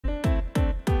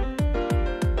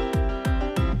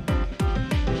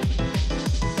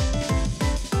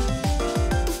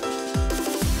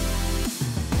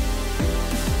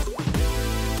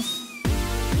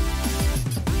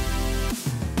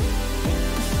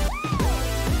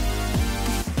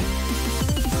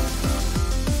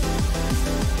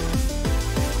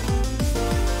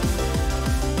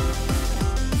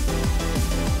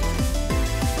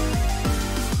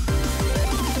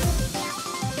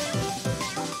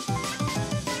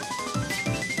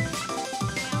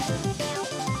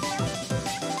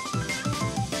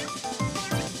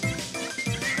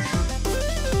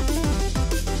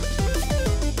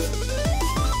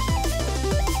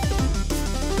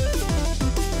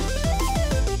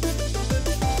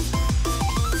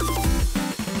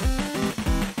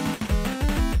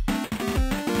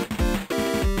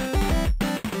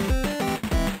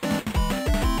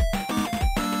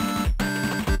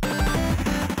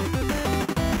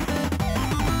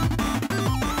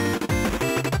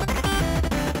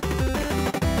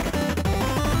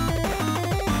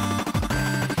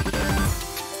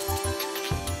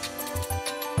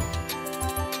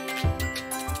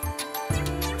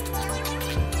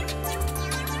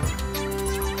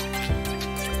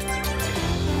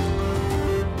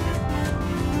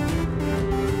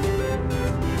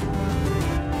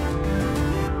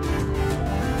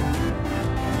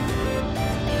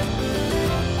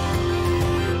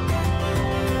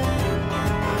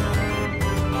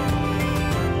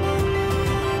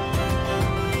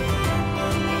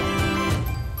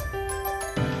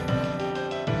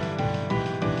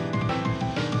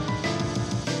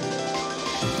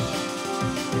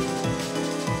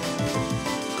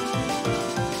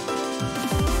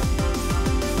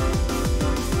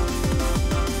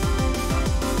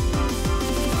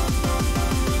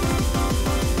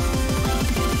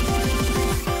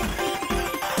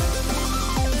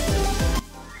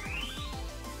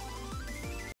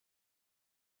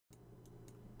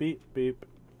Beep, beep.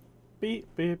 Beep,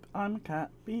 beep, I'm a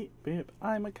cat. Beep, beep,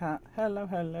 I'm a cat. Hello,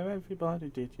 hello, everybody.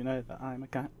 Did you know that I'm a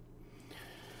cat?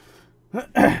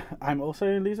 I'm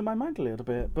also losing my mind a little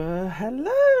bit, but hello!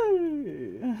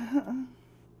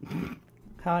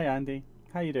 Hi, Andy.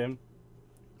 How you doing?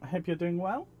 I hope you're doing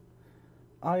well.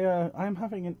 I'm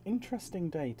having an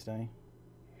interesting day today.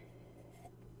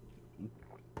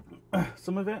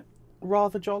 Some of it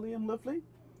rather jolly and lovely.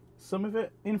 Some of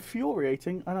it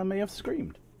infuriating, and I may have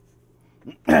screamed.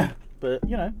 But,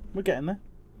 you know, we're getting there.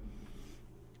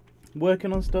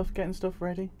 Working on stuff, getting stuff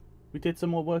ready. We did some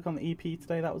more work on the EP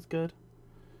today, that was good.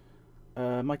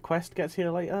 My quest gets here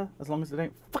later, as long as they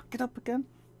don't fuck it up again.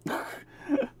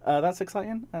 That's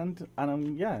exciting, and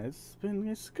yeah,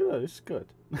 it's good.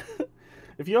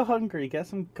 If you're hungry, get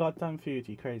some goddamn food,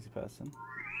 you crazy person.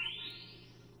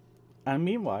 And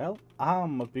meanwhile,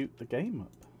 I'ma boot the game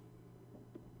up.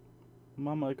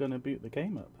 Mama gonna boot the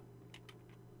game up.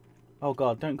 Oh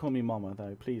god, don't call me Mama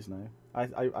though, please no.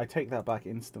 I take that back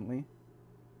instantly.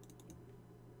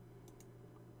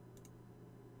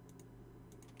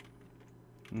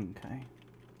 Okay.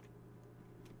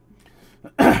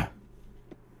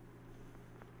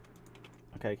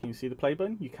 Okay, can you see the play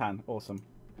button? You can, awesome.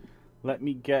 Let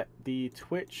me get the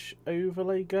Twitch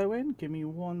overlay going. Give me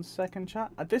 1 second,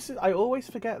 chat. I always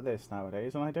forget this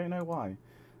nowadays, and I don't know why.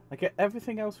 I get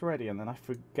everything else ready, and then I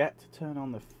forget to turn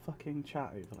on the fucking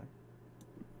chat overlay.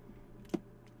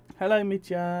 Hello,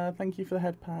 Mitya. Thank you for the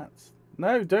head pats.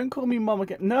 No, don't call me Mama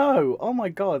Gamer. No! Oh my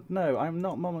god, no. I'm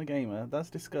not Mama Gamer. That's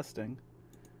disgusting.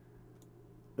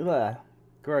 Ugh.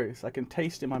 Gross. I can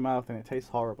taste it in my mouth, and it tastes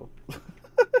horrible.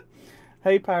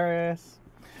 Hey, Paris.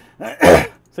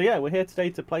 So yeah, we're here today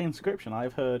to play Inscryption.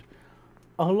 I've heard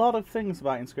a lot of things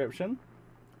about Inscryption,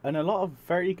 and a lot of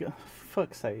very good...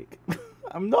 Fuck's sake.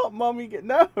 I'm not Mommy...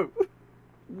 No!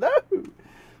 No!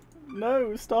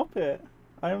 No, stop it.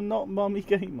 I am not Mommy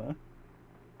Gamer.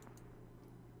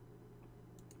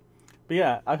 But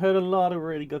yeah, I've heard a lot of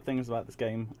really good things about this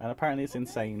game, and apparently it's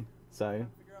insane, so...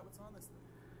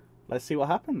 Let's see what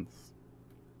happens.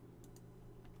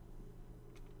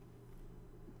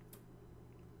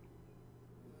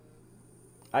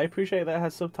 I appreciate that it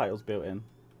has subtitles built in.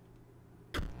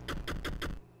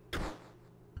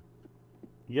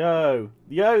 Yo,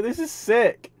 this is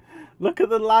sick. Look at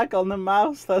the lag on the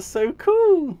mouse. That's so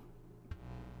cool.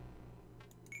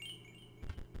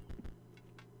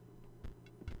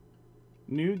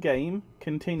 New game,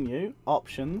 continue,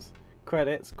 options,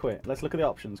 credits, quit. Let's look at the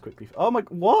options quickly. Oh my,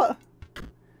 what?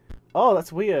 Oh,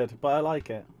 that's weird, but I like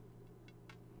it.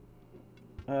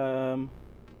 The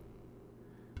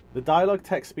dialogue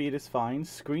text speed is fine.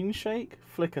 Screen shake,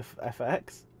 flicker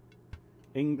FX,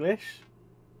 English,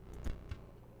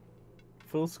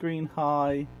 full screen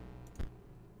high.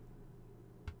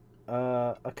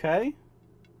 Okay.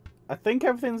 I think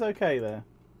everything's okay there.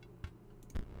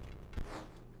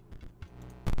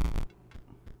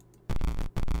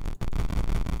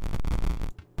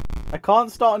 I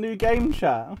can't start a new game,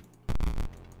 chat.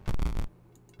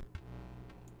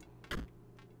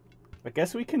 I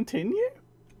guess we continue?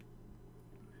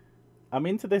 I'm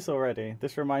into this already.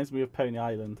 This reminds me of Pony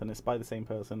Island, and it's by the same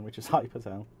person, which is hype as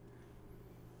hell.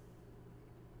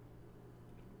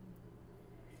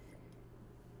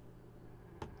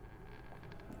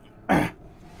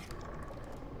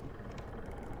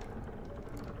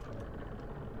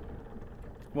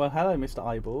 Well, hello, Mr.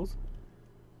 Eyeballs.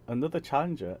 Another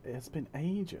challenger. It has been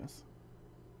ages.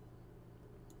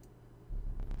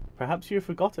 Perhaps you have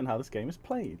forgotten how this game is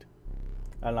played.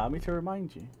 Allow me to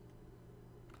remind you.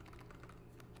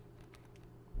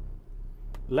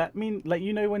 Let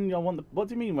you know when I want the... What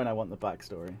do you mean when I want the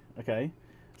backstory? Okay.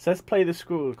 It says play the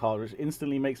squirrel card, which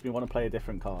instantly makes me want to play a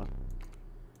different card.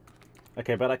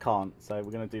 Okay, but I can't, so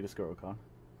we're going to do the squirrel card.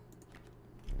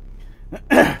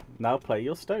 Now play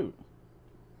your stoat.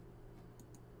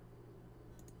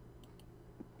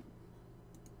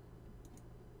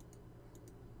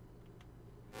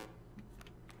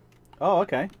 Oh,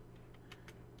 okay.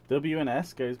 W and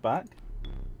S goes back.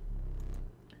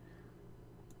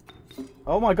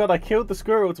 Oh my god, I killed the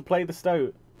squirrel to play the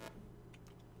stoat.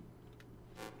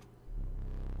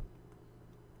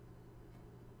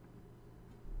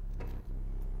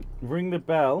 Ring the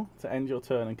bell to end your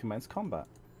turn and commence combat.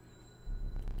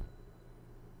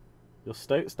 Your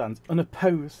stoat stands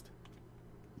unopposed.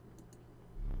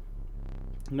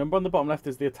 The number on the bottom left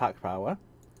is the attack power.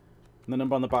 And the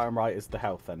number on the bottom right is the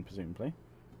health then, presumably.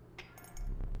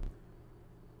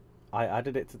 I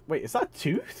added it to... Wait, is that a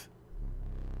tooth?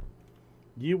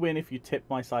 You win if you tip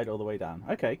my side all the way down.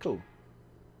 Okay, cool.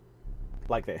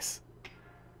 Like this.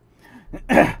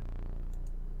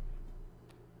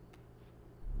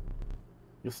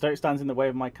 Your stoat stands in the way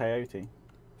of my coyote.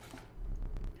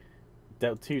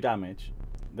 Dealt 2 damage.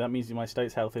 That means my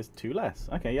stoat's health is 2 less.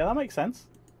 Okay, yeah, that makes sense.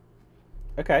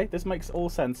 Okay, this makes all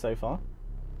sense so far.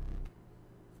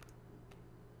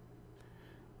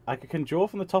 I can draw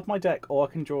from the top of my deck, or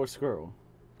I can draw a squirrel.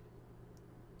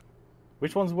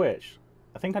 Which one's which?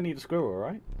 I think I need a squirrel,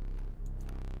 right?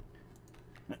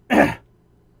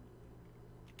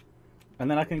 And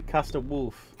then I can cast a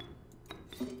wolf.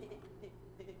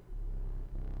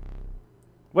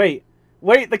 Wait,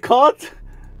 the card...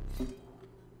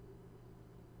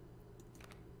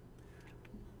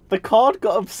 The card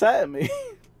got upset at me.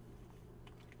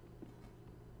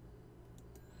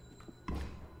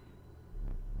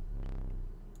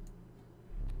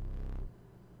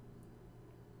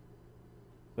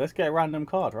 Let's get a random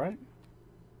card, right?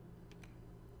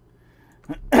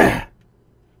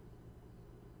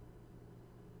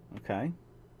 Okay.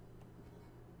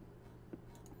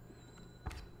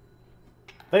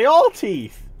 They are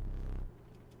teeth.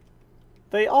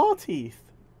 They are teeth.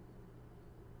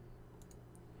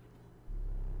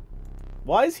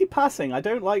 Why is he passing? I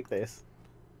don't like this.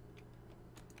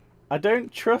 I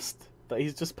don't trust that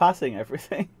he's just passing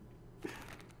everything.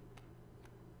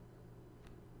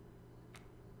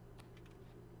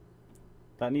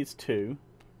 That needs 2,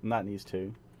 and that needs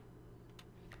 2.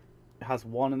 It has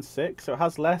 1 and 6, so it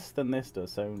has less than this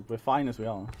does, so we're fine as we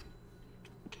are.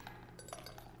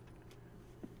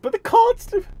 But the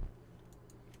cards...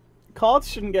 Cards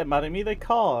shouldn't get mad at me, they're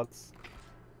cards.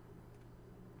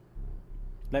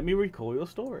 Let me recall your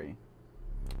story.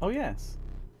 Oh, yes.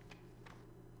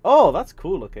 Oh, that's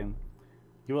cool looking.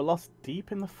 You were lost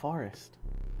deep in the forest.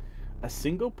 A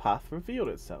single path revealed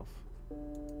itself.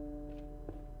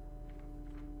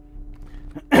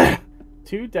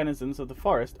 2 denizens of the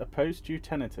forest opposed you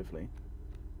tentatively.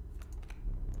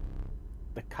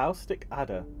 The caustic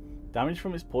adder. Damage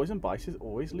from its poison bite is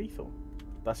always lethal.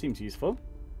 That seems useful.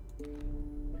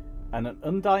 And an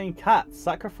undying cat.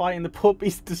 Sacrificing the poor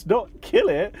beast does not kill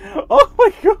it. Oh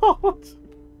my god!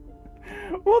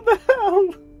 What the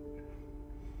hell?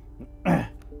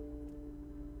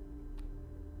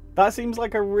 That seems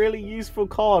like a really useful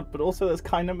card, but also that's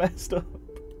kind of messed up.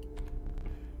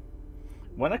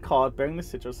 When a card bearing the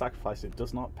sigil of sacrifice, it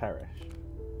does not perish.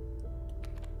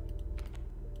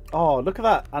 Oh, look at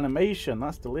that animation.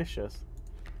 That's delicious.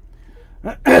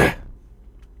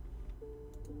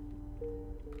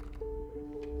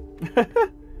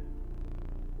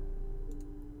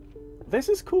 This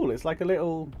is cool. It's like a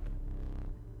little...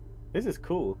 This is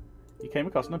cool. You came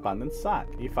across an abandoned sack.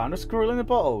 You found a squirrel in a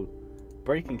bottle.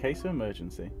 Break in case of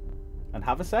emergency. And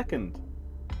have a second.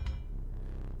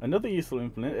 Another useful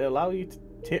implement, it allows you to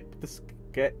tip the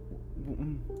get.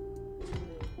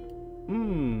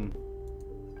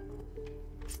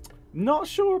 Not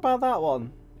sure about that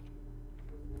one.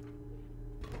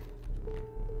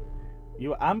 You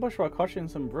were ambushed while crossing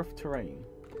some rough terrain.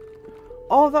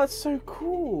 Oh, that's so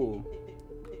cool.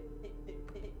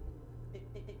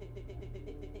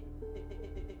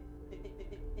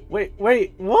 Wait,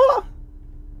 what?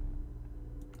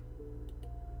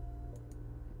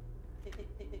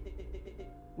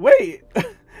 Wait,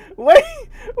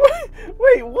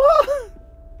 wait, what?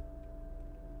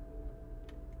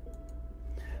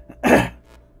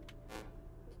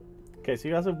 Okay, so he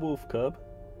has a wolf cub.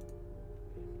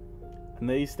 And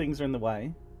these things are in the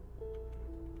way.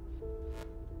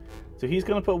 So he's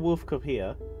going to put a wolf cub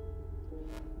here.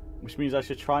 Which means I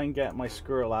should try and get my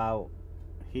squirrel out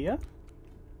here.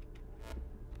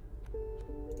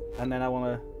 And then I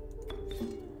want to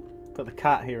put the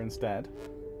cat here instead.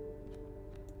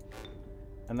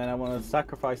 And then I want to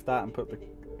sacrifice that and put the...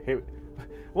 Here.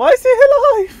 Why is he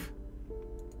alive?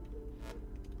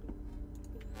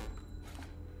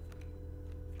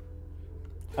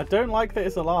 I don't like that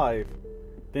it's alive.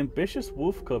 The ambitious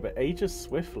wolf cub, it ages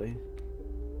swiftly.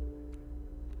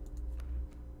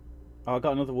 Oh, I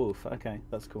got another wolf. Okay,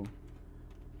 that's cool.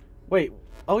 Wait.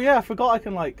 Oh yeah, I forgot I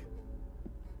can like...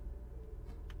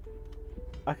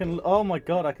 Oh my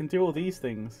god, I can do all these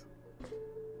things.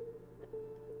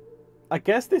 I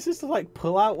guess this is to like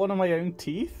pull out one of my own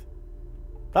teeth?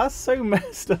 That's so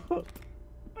messed up.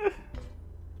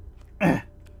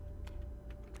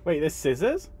 Wait, there's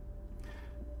scissors?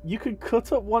 You could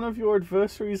cut up one of your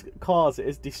adversary's cards, it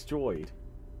is destroyed.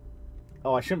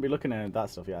 Oh, I shouldn't be looking at that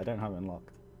stuff yet, I don't have it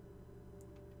unlocked.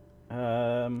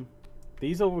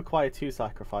 These all require 2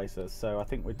 sacrifices, so I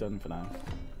think we're done for now.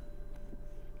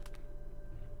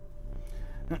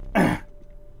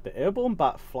 The airborne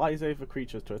bat flies over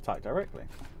creatures to attack directly.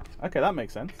 Okay, that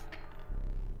makes sense.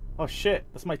 Oh shit,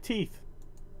 that's my teeth.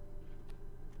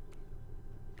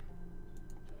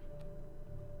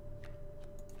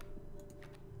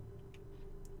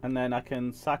 And then I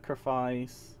can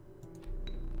sacrifice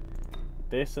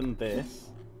this and this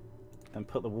and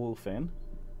put the wolf in.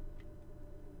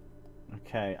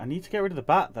 Okay, I need to get rid of the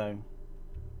bat though.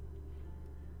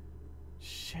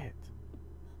 Shit.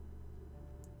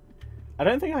 I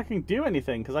don't think I can do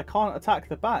anything because I can't attack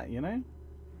the bat, you know?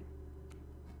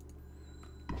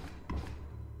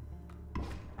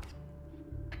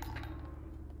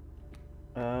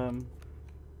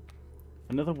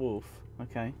 Another wolf.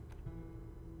 Okay.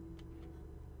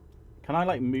 Can I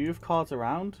like move cards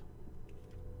around?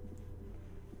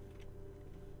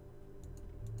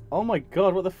 Oh my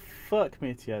god, what the fuck,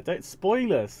 Mitya? Don't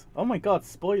spoilers. Oh my god,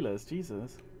 spoilers,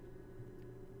 Jesus.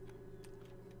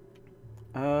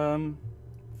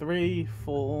 3,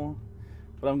 4,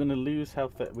 but I'm gonna lose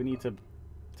health. That we need to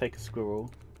take a squirrel,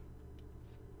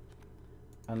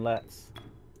 and let's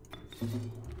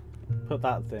put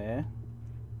that there.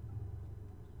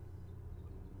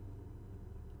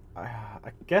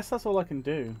 I guess that's all I can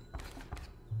do.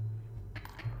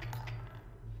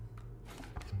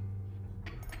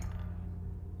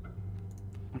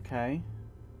 Okay.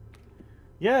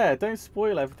 Yeah, don't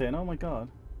spoil everything. Oh my god.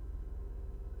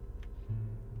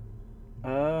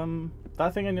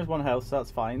 That thing only has 1 health, so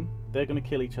that's fine. They're gonna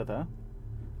kill each other.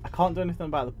 I can't do anything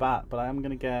about the bat, but I am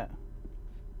gonna get...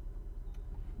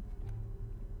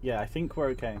 Yeah, I think we're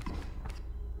okay.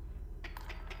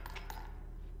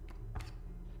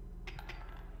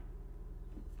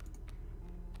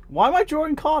 Why am I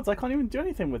drawing cards? I can't even do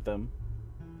anything with them.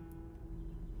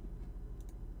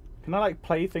 Can I like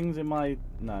play things in my...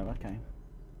 No, okay.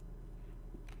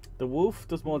 The wolf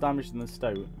does more damage than the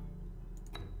stoat.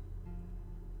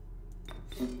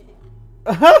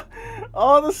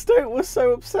 Oh, the stoat was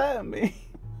so upset at me.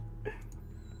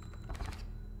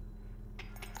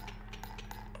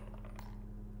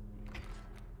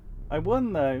 I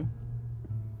won though.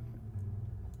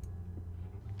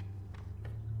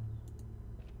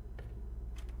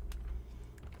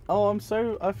 Oh,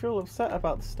 I feel upset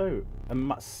about the stoat.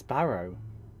 A sparrow.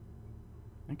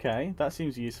 Okay, that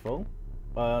seems useful.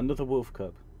 Another wolf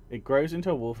cub. It grows into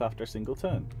a wolf after a single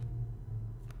turn.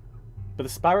 But the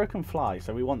sparrow can fly,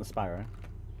 so we want the sparrow.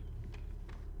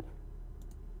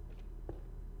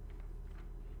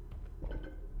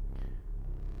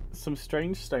 Some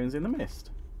strange stones in the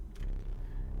mist.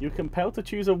 You're compelled to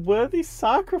choose a worthy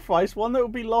sacrifice, one that will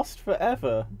be lost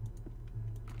forever.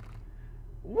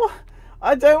 What?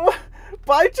 I don't want...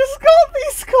 But I just got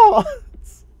these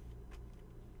cards!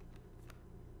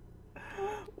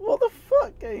 What the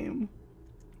fuck, game?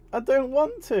 I don't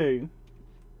want to.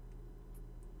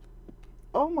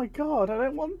 Oh my god, I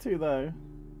don't want to though.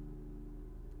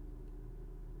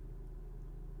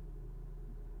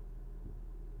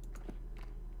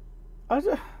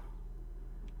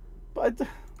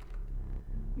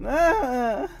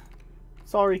 Nah.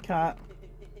 Sorry, cat.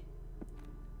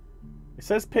 It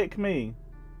says pick me.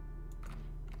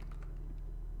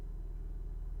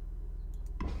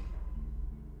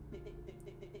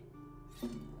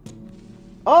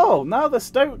 Oh, now the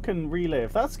stoat can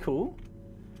relive. That's cool.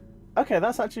 Okay,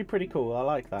 that's actually pretty cool. I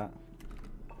like that.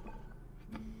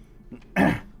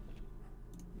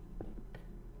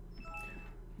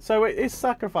 So it is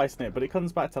sacrificing it, but it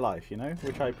comes back to life, you know,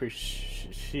 which I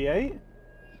appreciate.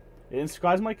 It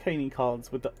inscribes my caning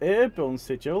cards with the airborne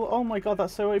sigil. Oh my god,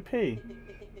 that's so OP.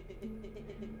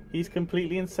 He's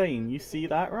completely insane. You see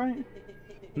that, right?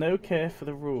 No care for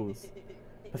the rules.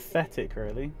 Pathetic,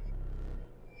 really.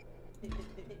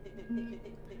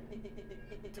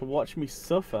 To watch me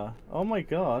suffer. Oh my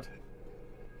god.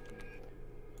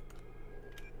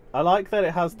 I like that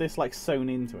it has this like sewn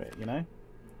into it, you know?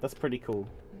 That's pretty cool.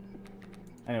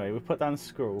 Anyway, we'll put down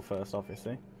squirrel first,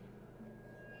 obviously.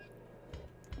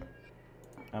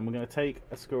 And we're going to take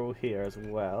a squirrel here as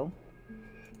well.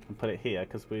 And put it here,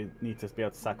 because we need to be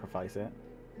able to sacrifice it.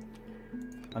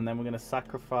 And then we're going to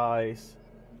sacrifice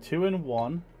 2 and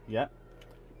 1. Yep.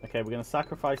 Okay, we're going to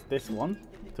sacrifice this one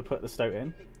to put the stoat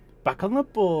in. Back on the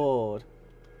board.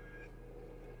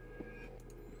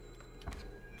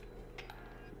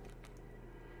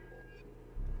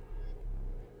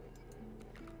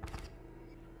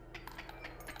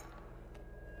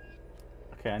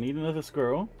 Okay, I need another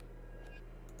squirrel.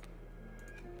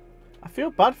 I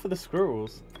feel bad for the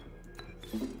squirrels.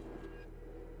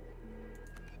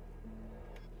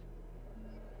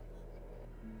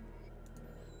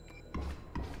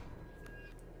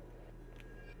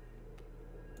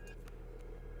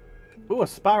 Ooh, a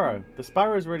sparrow. The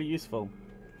sparrow is really useful.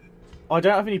 Oh, I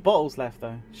don't have any bottles left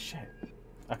though. Shit.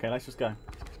 Okay, let's just go.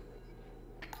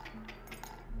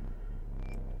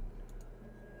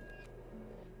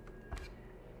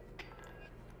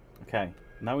 Okay.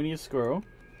 Now we need a squirrel.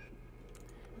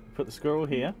 Put the squirrel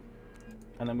here.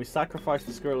 And then we sacrifice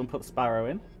the squirrel and put the sparrow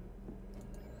in.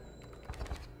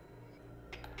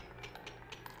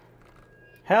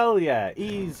 Hell yeah!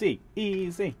 Easy!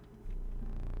 Easy!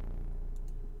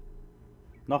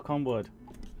 Knock on wood.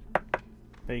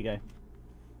 There you go.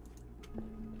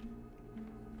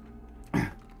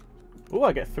 Oh,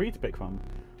 I get 3 to pick from.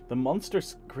 The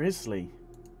monstrous grizzly.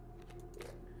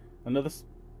 Another...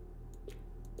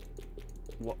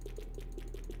 What?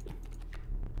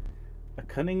 A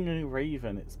cunning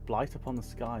raven. It's blight upon the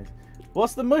skies.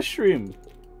 What's the mushroom?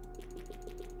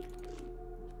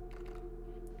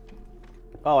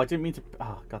 Oh, I didn't mean to...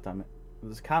 Oh, god damn it.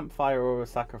 There's a campfire or a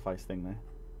sacrifice thing there.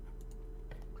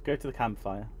 Go to the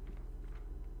campfire.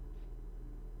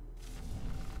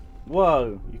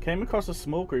 Whoa, you came across a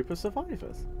small group of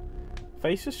survivors.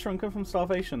 Faces shrunken from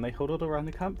starvation, they huddled around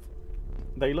the camp.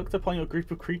 They looked upon your group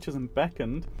of creatures and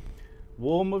beckoned.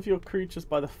 Warm of your creatures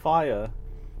by the fire.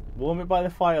 Warm it by the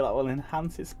fire that will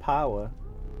enhance its power.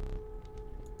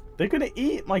 They're gonna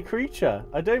eat my creature.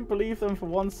 I don't believe them for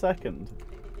 1 second.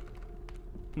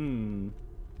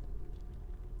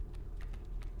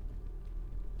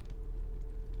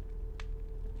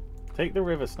 Take the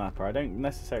river snapper. I don't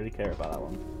necessarily care about that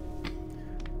one.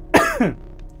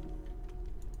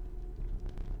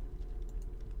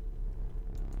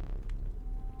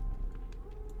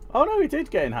 Oh no, he did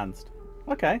get enhanced.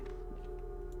 Okay.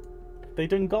 They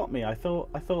done got me. I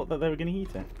thought that they were gonna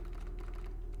eat it.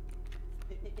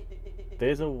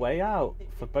 There's a way out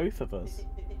for both of us.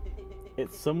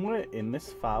 It's somewhere in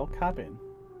this foul cabin.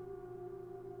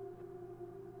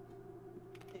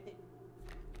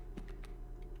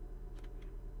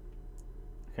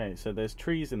 Okay, so there's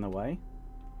trees in the way.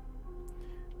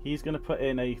 He's going to put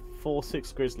in a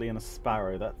 4/6 grizzly and a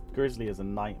sparrow. That grizzly is a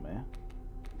nightmare.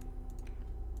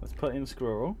 Let's put in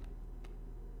squirrel.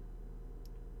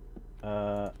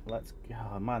 Let's...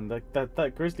 Oh man,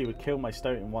 that grizzly would kill my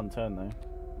stoat in 1 turn though.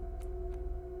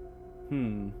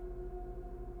 And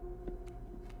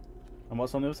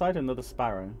what's on the other side? Another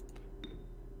sparrow.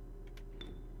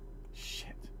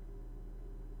 Shit.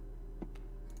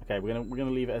 Okay, we're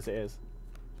gonna leave it as it is.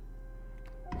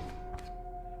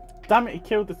 Damn it! He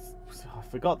killed the. I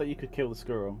forgot that you could kill the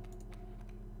squirrel.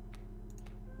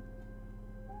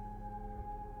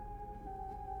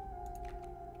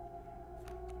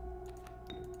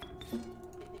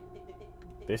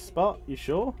 This spot? You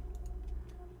sure?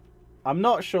 I'm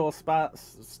not sure,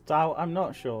 Stout. I'm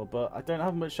not sure, but I don't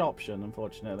have much option,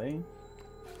 unfortunately.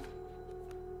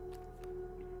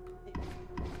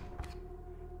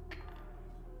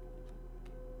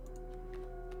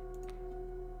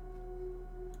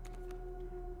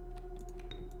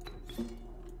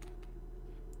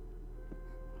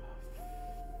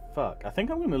 Fuck, I think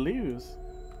I'm gonna lose.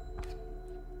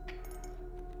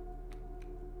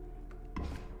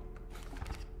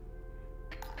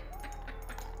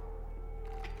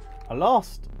 I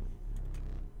lost!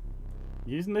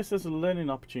 Using this as a learning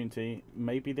opportunity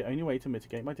may be the only way to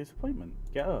mitigate my disappointment.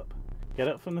 Get up. Get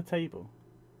up from the table.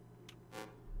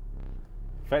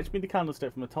 Fetch me the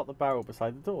candlestick from the top of the barrel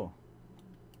beside the door.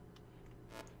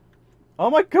 Oh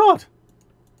my god!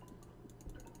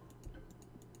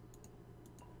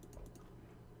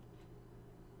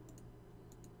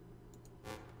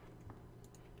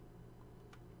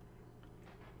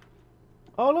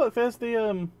 Oh look, there's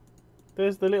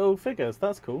the little figures.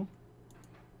 That's cool.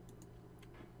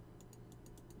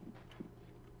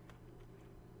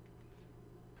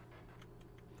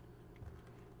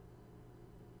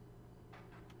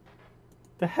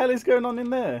 The hell is going on in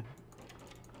there?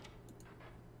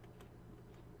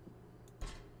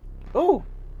 Oh!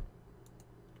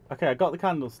 Okay, I got the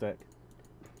candlestick.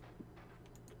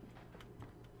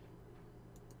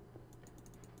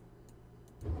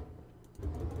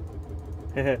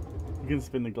 You can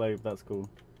spin the globe, that's cool.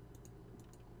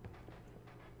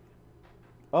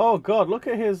 Oh god, look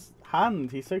at his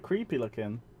hand. He's so creepy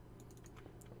looking.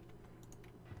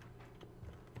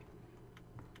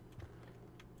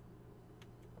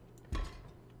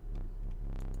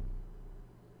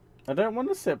 I don't want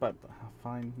to sit back. Oh,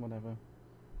 fine, whatever.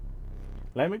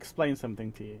 Let me explain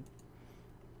something to you.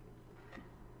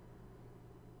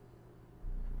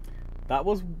 That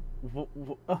was...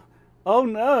 Oh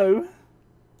no!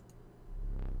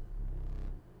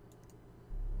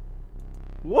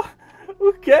 What?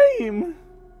 What game?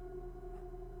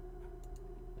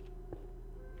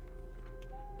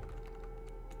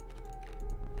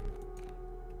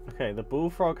 Okay, the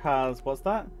bullfrog has... What's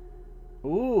that?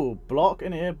 Ooh, block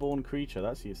an airborne creature.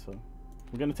 That's useful.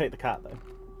 I'm going to take the cat, though.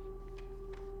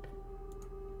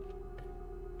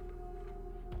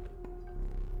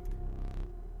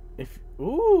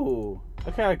 Ooh.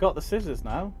 Okay, I got the scissors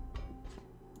now.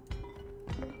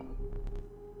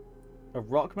 A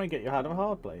rock may get you out of a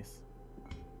hard place.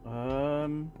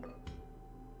 But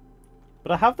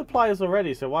I have the pliers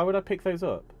already, so why would I pick those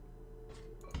up?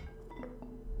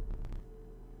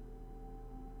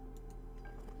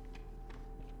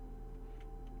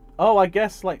 Oh, I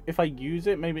guess, like, if I use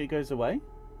it, maybe it goes away?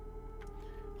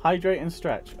 Hydrate and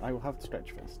stretch. I will have to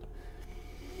stretch first.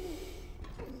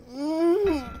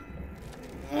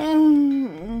 Thank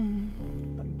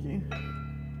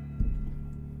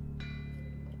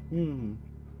you.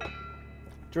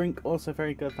 Drink, also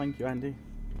very good. Thank you, Andy.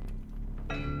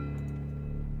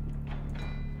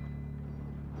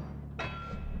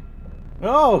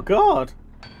 Oh, God!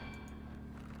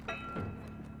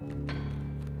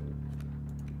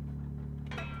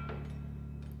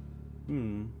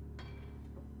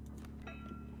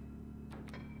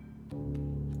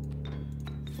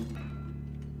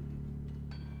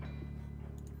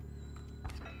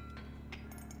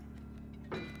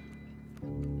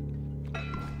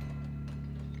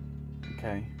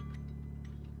 Okay.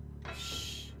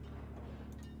 Shh.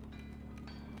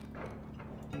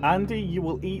 Andy, you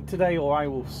will eat today or I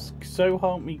will, so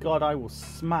help me God, I will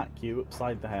smack you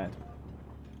upside the head.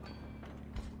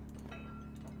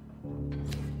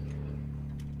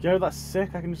 Yo, that's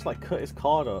sick. I can just like cut his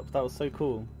card up. That was so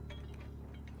cool.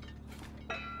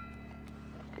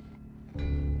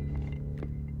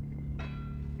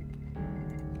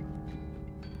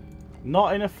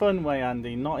 Not in a fun way,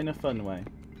 Andy. Not in a fun way.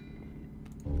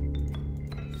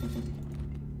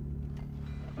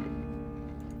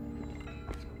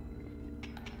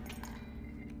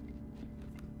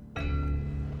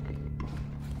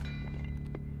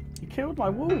 You killed my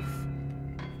wolf.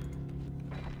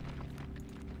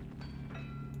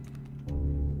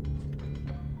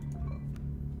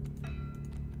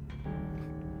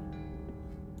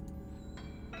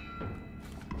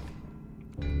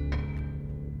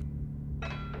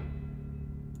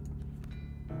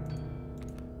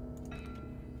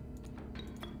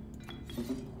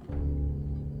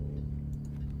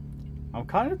 I'm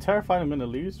kind of terrified I'm going to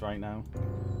lose right now.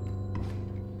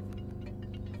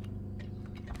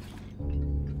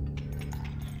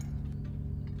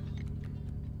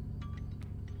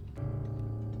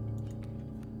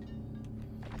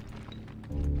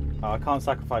 Oh, I can't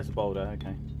sacrifice a boulder,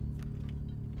 okay.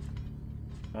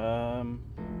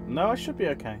 No, I should be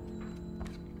okay.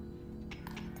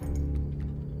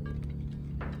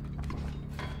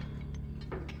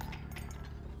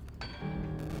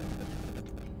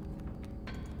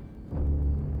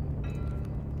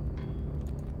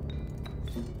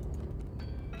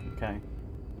 Okay.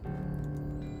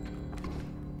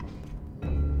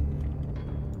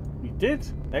 You did!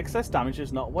 Excess damage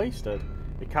is not wasted.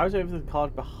 It carries over the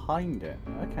card behind it.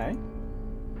 Okay.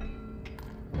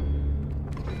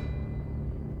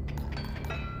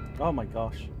 Oh my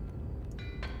gosh.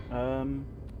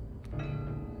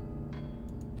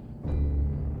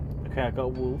 Okay, I got a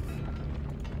wolf.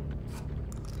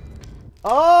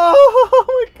 Oh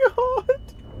my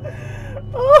god!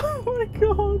 Oh my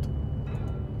god!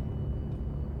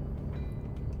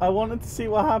 I wanted to see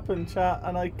what happened, chat,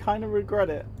 and I kind of regret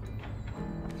it.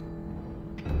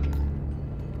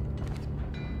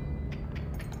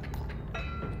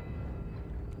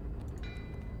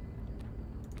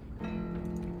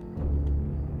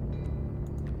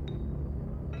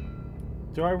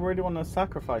 Do I really want to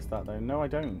sacrifice that though? No, I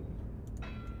don't.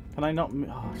 Can I not?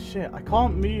 Oh shit! I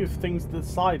can't move things to the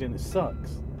side, and it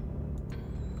sucks.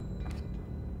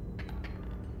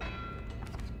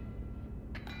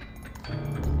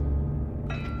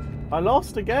 I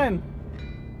lost again.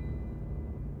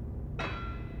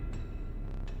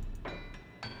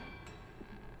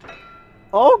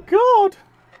 Oh god!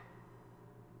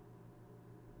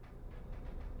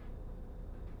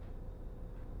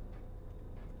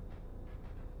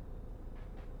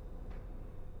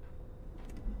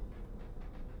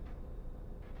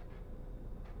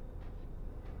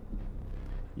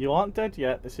 You aren't dead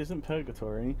yet. This isn't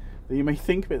purgatory, though you may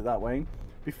think of it that way.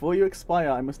 Before you expire,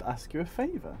 I must ask you a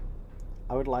favour.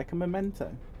 I would like a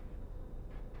memento.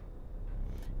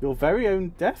 Your very own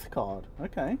death card.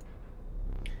 Okay.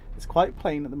 It's quite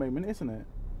plain at the moment, isn't it?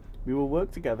 We will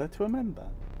work together to amend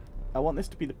that. I want this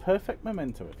to be the perfect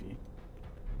memento of you.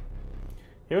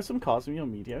 Here are some cards from your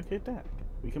mediocre deck.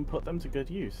 We can put them to good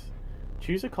use.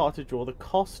 Choose a card to draw the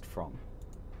cost from.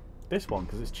 This one,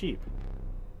 because it's cheap.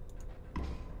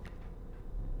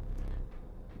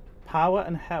 Power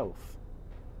and health.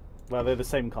 Well, they're the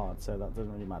same card, so that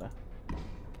doesn't really matter.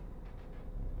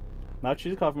 Now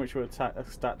choose a card from which will stack the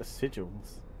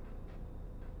sigils.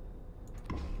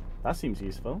 That seems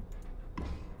useful.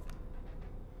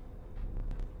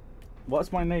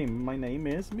 What's my name? My name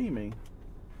is Mimi.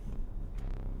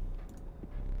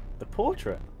 The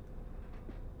portrait.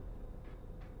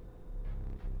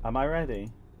 Am I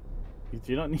ready? You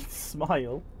do not need to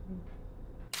smile.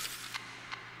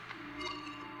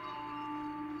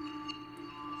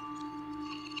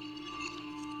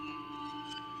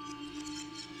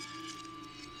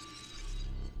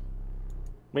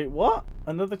 Wait, what?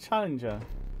 Another challenger?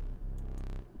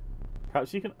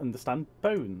 Perhaps you can understand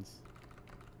bones.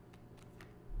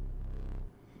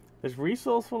 This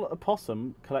resourceful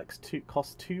opossum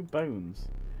costs 2 bones.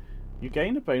 You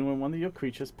gain a bone when one of your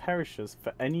creatures perishes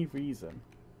for any reason.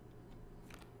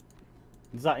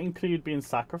 Does that include being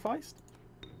sacrificed?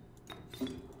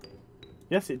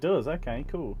 Yes, it does. Okay,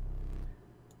 cool.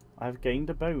 I have gained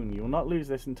a bone. You will not lose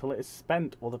this until it is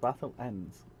spent or the battle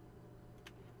ends.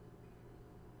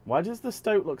 Why does the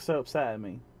stoat look so upset at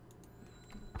me?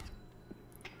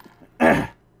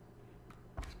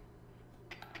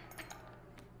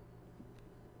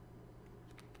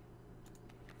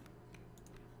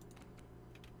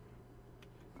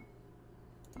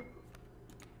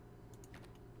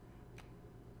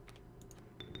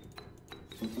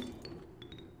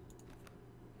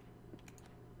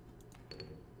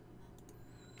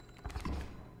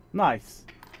 Nice.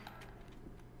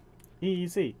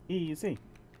 Easy, easy.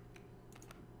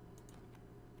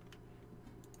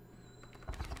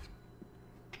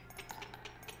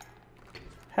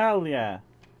 Hell yeah.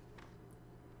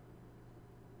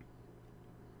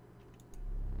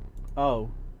 Oh.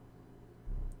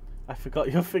 I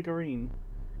forgot your figurine.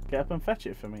 Get up and fetch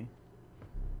it for me.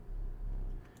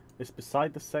 It's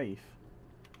beside the safe.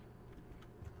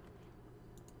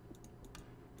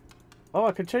 Oh,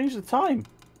 I can change the time.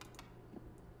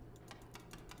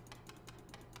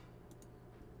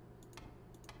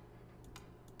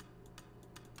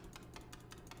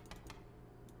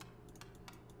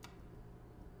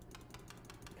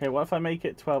 Okay, what if I make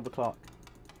it 12 o'clock?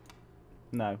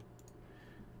 No.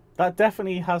 That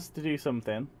definitely has to do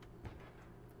something.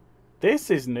 This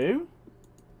is new.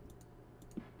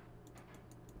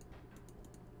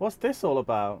 What's this all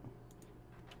about?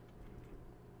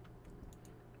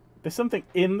 There's something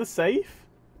in the safe?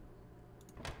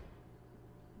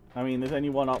 I mean, there's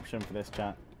only one option for this,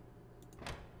 chat.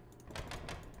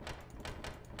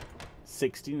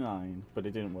 69, but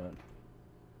it didn't work.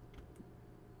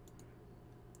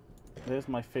 There's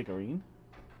my figurine.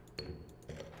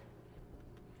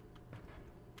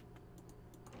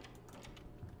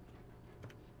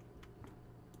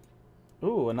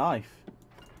 Ooh, a knife.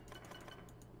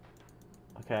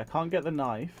 Okay, I can't get the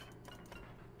knife.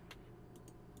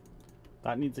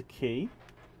 That needs a key.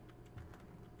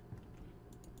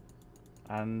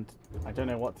 And I don't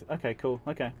know what to... Okay, cool.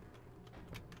 Okay.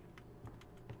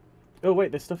 Oh,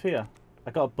 wait, there's stuff here.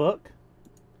 I got a book.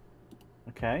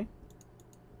 Okay.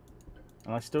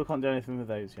 And I still can't do anything with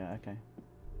those yet.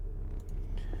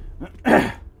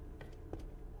 Okay.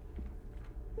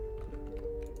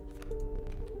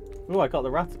 Oh, I got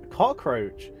the rat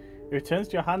cockroach. It returns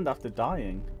to your hand after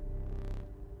dying.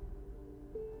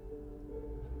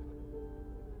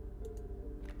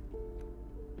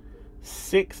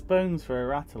 Six bones for a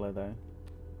rattler, though.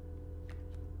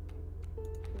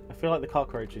 I feel like the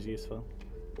cockroach is useful.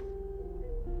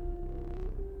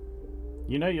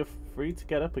 You know you're free to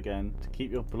get up again to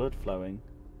keep your blood flowing.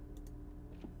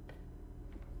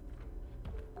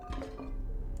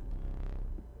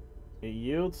 It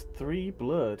yields 3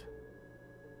 blood.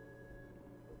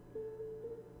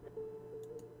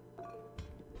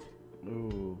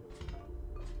 Ooh.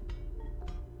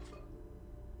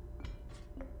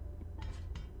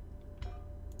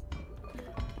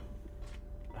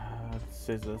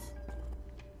 Scissors.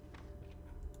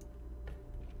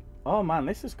 Oh man,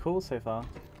 this is cool so far.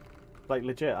 Like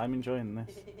legit, I'm enjoying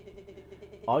this.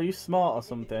 Are you smart or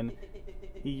something?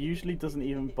 He usually doesn't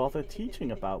even bother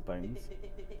teaching about bones.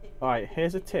 Alright,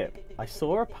 here's a tip. I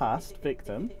saw a past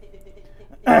victim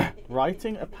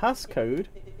writing a passcode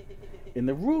in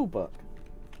the rule book.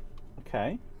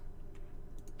 Okay.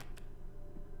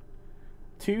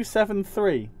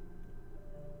 273.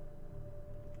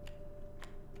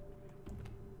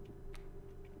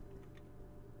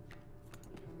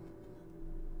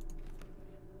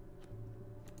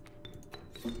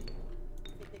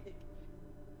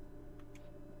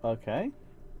 Okay.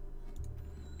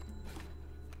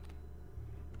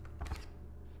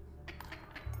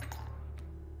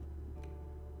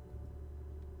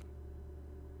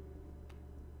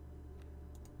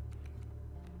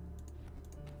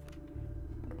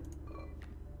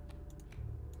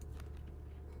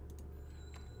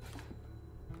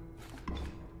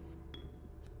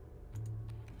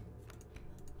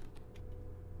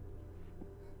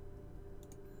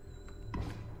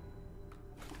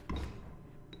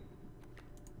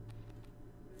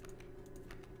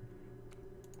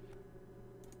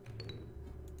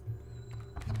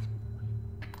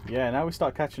 Yeah, now we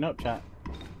start catching up, chat.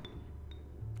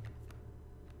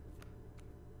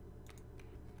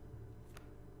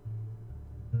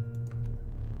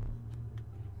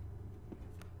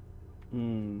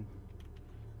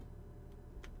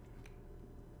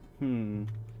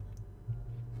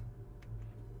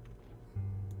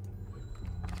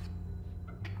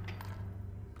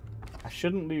 I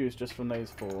shouldn't lose just from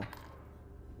those 4.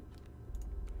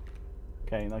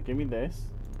 Okay, now give me this.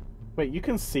 Wait, you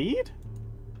concede?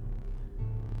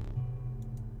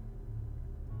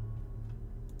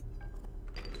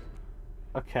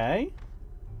 Okay.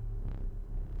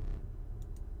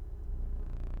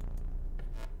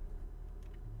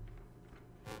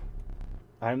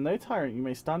 I am no tyrant. You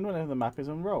may stand whenever the map is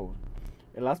unrolled.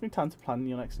 It allows me time to plan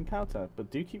your next encounter, but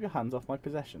do keep your hands off my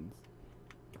possessions.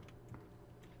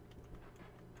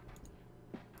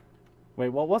 Wait,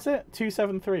 what was it?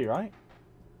 273, right?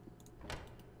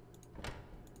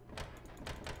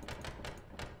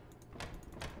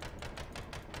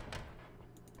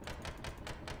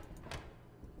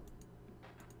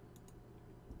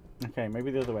 Okay, maybe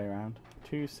the other way around.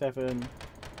 27.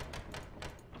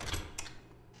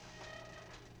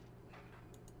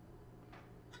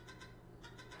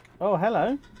 Oh,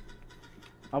 hello.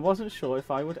 I wasn't sure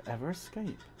if I would ever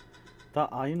escape. That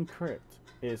iron crypt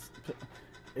is...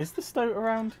 Is the stoat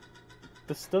around?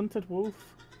 The stunted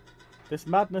wolf? This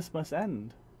madness must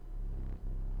end.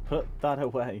 Put that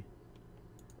away.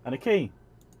 And a key.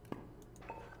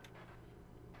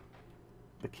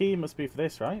 The key must be for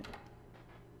this, right?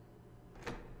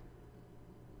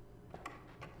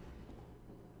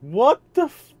 What the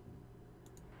f...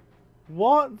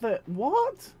 What the...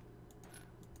 What?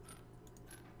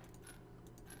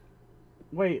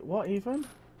 Wait, what even?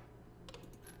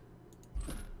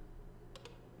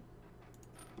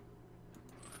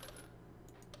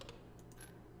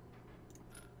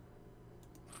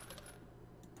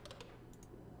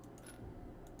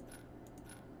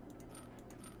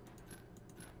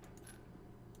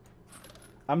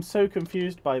 I'm so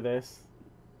confused by this.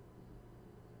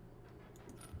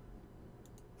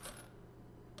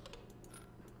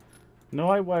 No,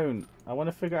 I won't. I want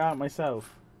to figure it out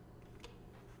myself.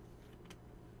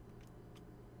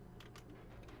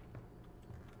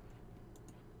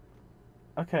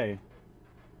 Okay.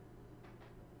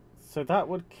 So that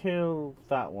would kill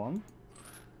that one.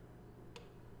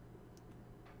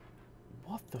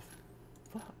 What the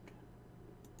fuck?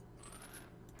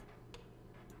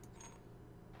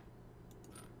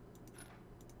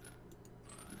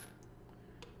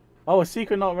 Oh, a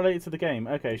secret not related to the game.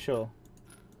 Okay, sure.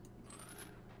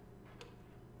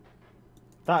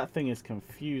 That thing is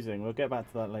confusing. We'll get back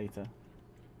to that later.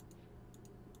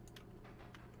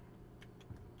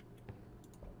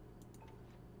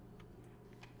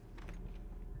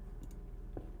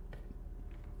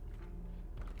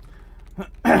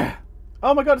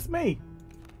 Oh my god, it's me!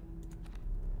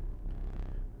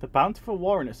 The Bountiful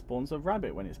Warrener spawns a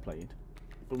rabbit when it's played.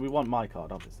 But we want my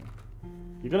card, obviously.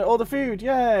 You're gonna order food!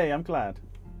 Yay! I'm glad.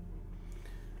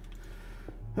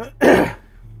 A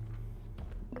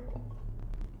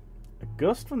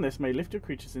gust from this may lift your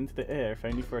creatures into the air, if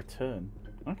only for a turn.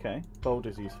 Okay.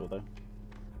 Boulder's useful, though.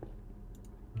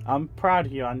 I'm proud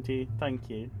of you, Auntie. Thank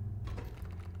you.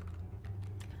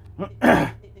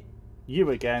 You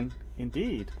again.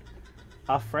 Indeed.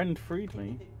 Our friend freed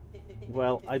me.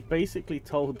 Well, I basically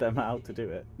told them how to do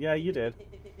it. Yeah, you did.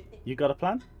 You got a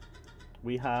plan?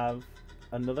 We have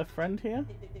another friend here.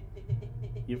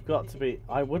 You've got to be...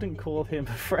 I wouldn't call him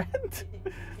a friend.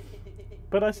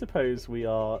 But I suppose we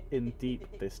are in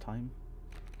deep this time.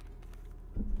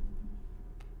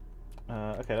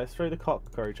 Okay, let's throw the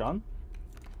cockroach on.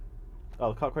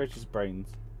 Oh, the cockroach's brains.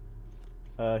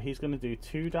 He's going to do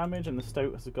 2 damage and the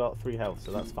stoat has got 3 health,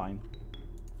 so that's fine.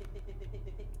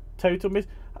 Total miss...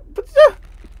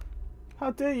 How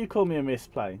dare you call me a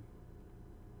misplay?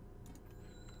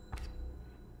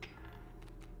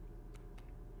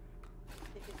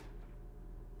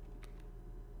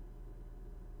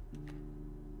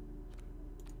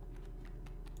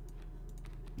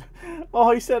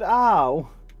 Oh, he said ow.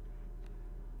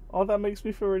 Oh, that makes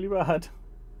me feel really bad.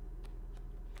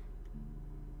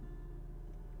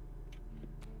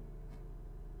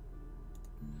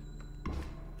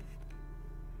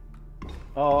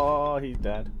 Oh, he's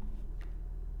dead.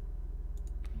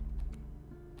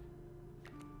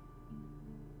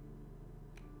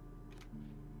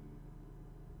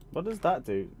 What does that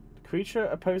do? The creature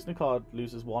opposing a card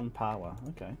loses 1 power.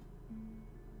 Okay.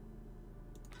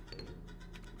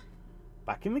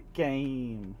 Back in the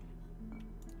game.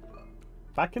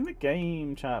 Back in the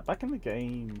game, chat. Back in the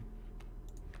game.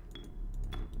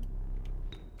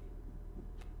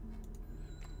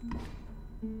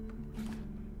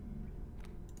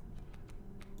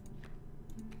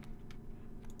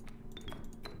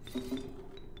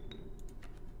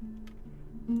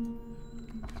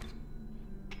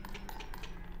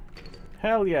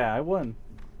 Hell yeah, I won.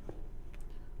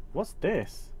 What's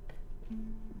this?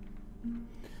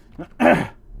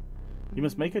 You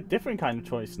must make a different kind of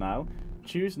choice now.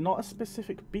 Choose not a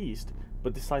specific beast,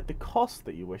 but decide the cost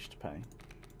that you wish to pay.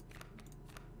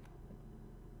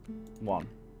 1.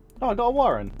 Oh, I got a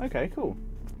Warren. Okay, cool.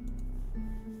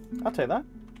 I'll take that.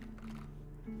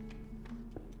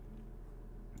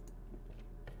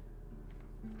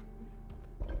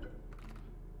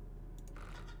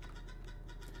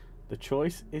 The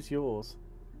choice is yours.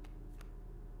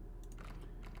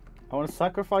 I want to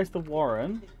sacrifice the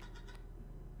Warren.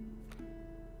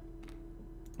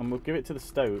 And we'll give it to the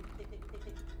Stoat.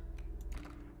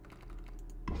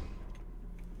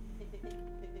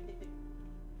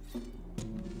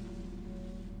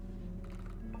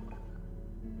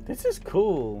 This is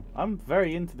cool. I'm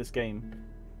very into this game.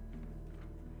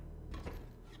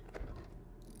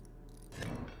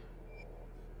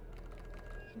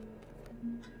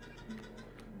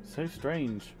 So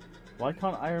strange. Why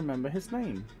can't I remember his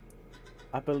name?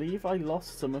 I believe I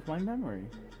lost some of my memory.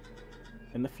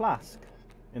 In the flask.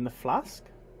 In the flask?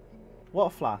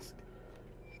 What flask?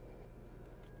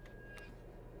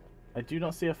 I do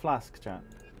not see a flask, chat.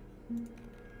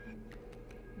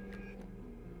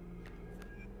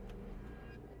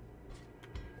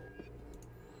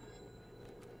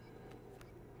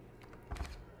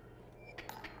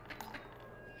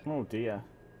 Oh dear.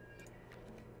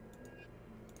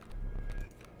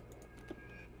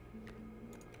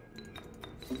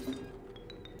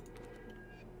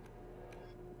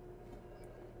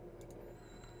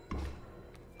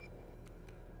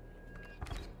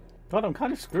 God, I'm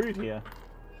kind of screwed here.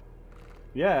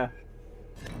 Yeah.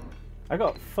 I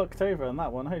got fucked over on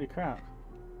that one, holy crap.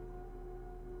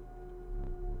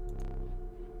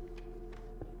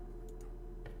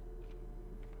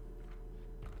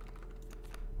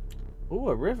 Ooh,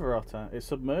 a river otter. It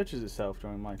submerges itself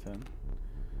during my turn.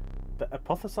 The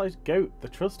apothesized goat, the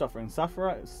trust offering.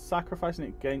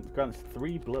 Sacrificing it grants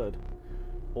 3 blood.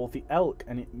 Or the elk,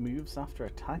 and it moves after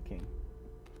attacking.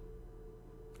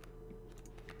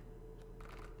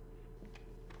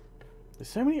 There's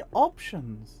so many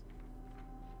options.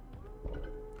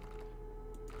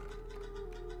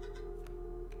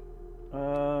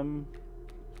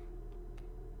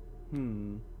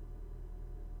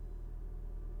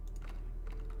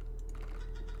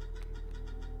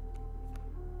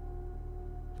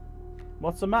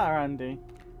 What's the matter, Andy?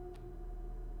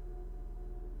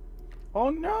 Oh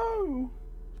no!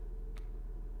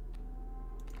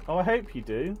 Oh, I hope you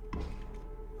do.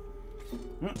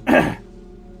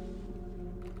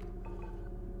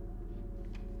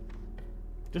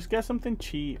 Just get something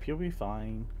cheap, you'll be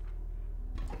fine.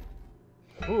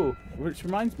 Ooh, which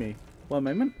reminds me. One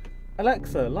moment.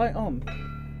 Alexa, light on.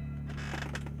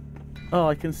 Oh,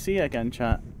 I can see it again,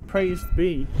 chat. Praised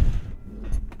be.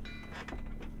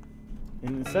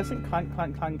 In incessant clank,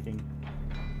 clank, clanking.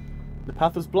 The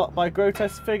path was blocked by a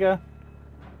grotesque figure.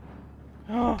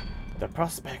 Oh, the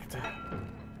prospector.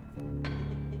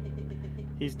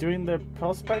 He's doing the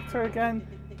prospector again?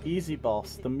 Easy,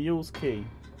 boss. The mule's key.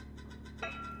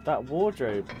 That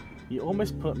wardrobe. You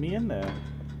almost put me in there.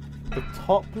 The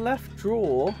top left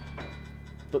drawer,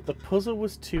 but the puzzle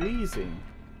was too easy.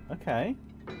 Okay.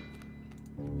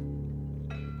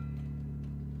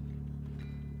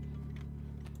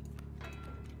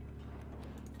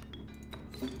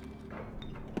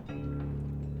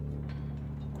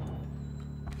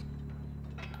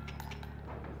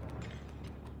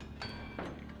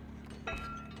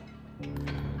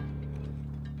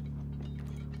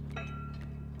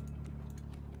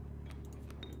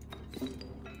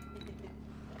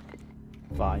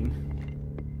 Fine.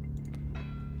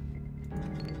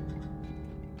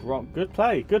 Good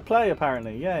play. Good play,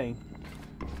 apparently. Yay.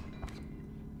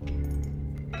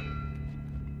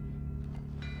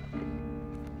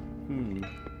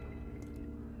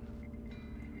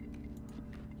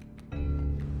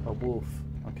 A wolf.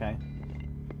 Okay.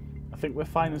 I think we're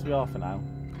fine as we are for now.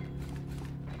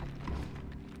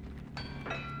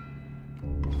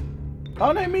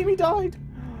 Oh no, Mimi died!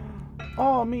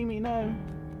 Oh, Mimi, no.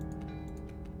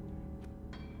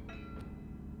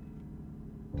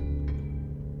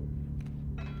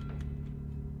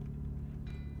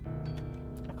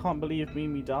 I can't believe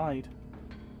Mimi died.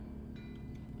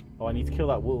 Oh, I need to kill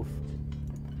that wolf.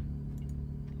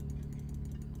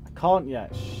 I can't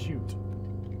yet. Shoot.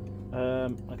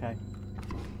 Okay.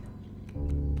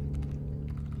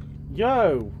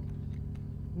 Yo!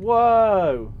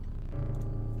 Whoa!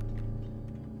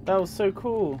 That was so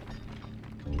cool.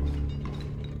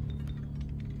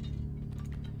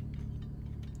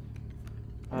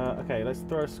 Okay, let's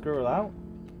throw a squirrel out.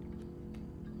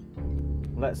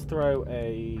 Let's throw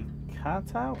a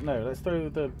cat out. No, let's throw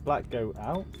the black goat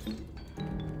out.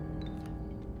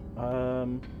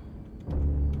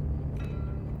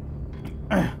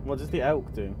 What does the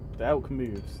elk do? The elk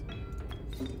moves.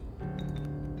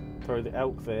 Throw the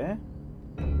elk there.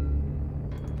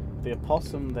 The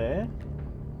opossum there.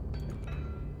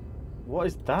 What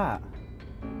is that?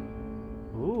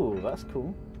 Ooh, that's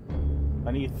cool.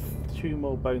 I need 2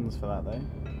 more bones for that though.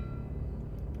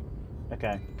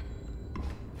 Okay.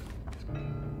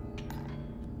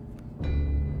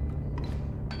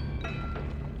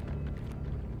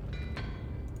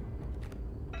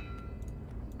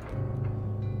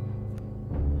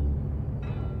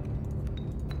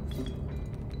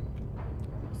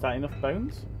 Is that enough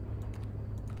bones?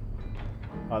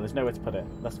 Oh, there's nowhere to put it.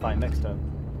 That's fine, next turn.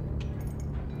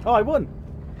 Oh, I won!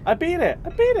 I beat it! I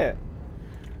beat it!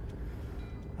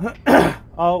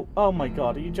 Oh my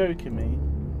god, are you joking me?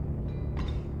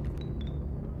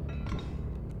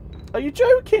 Are you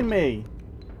joking me?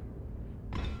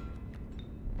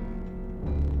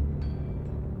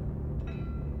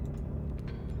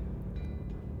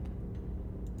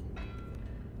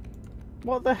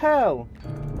 What the hell?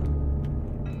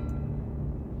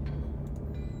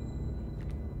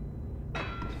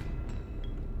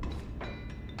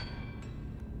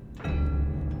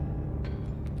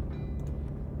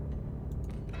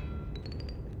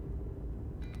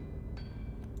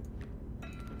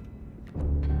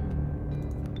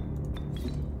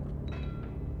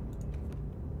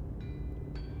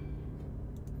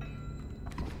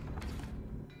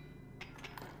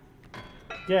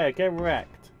 Yeah, get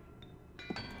wrecked.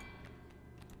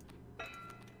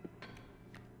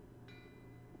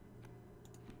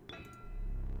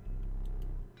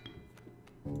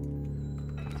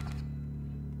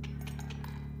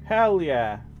 Hell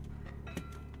yeah.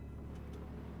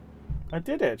 I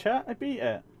did it, chat. I beat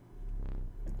it.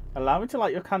 Allow me to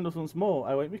light your candles once more.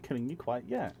 I won't be killing you quite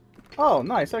yet. Oh,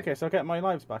 nice. Okay, so I'll get my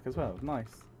lives back as well.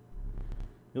 Nice.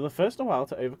 You're the first in a while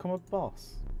to overcome a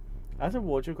boss. As a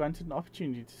reward, you're granted an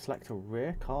opportunity to select a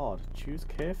rare card. Choose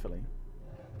carefully.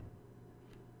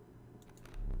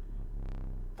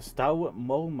 A stalwart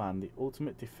mole man, the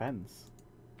ultimate defense.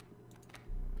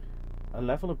 A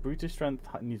level of brutish strength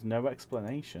needs no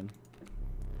explanation.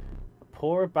 A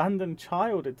poor abandoned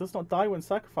child. It does not die when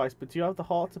sacrificed, but do you have the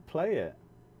heart to play it?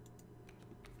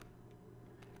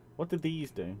 What did these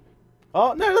do?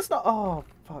 Oh, no, that's not... Oh,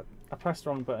 fuck. I pressed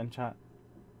the wrong button, chat.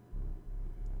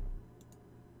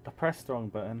 I pressed the wrong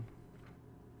button.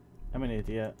 I'm an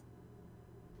idiot.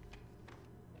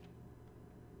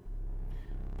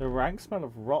 The rank smell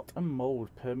of rot and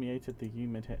mold permeated the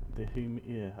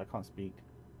I can't speak.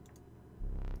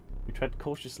 We tread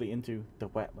cautiously into the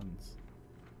wetlands.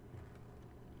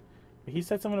 But he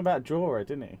said something about drawer,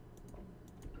 didn't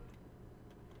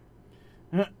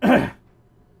he?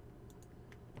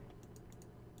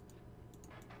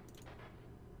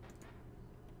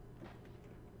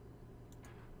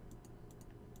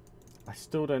 I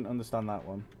still don't understand that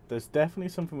one. There's definitely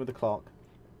something with the clock.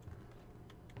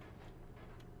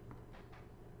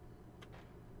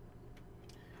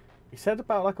 He said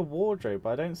about like a wardrobe,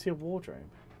 but I don't see a wardrobe.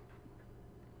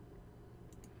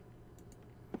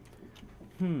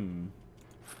 Okay,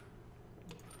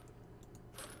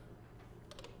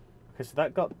 so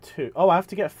that got 2. Oh, I have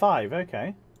to get 5.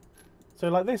 Okay. So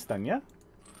like this then, yeah?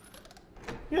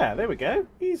 Yeah, there we go.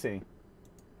 Easy.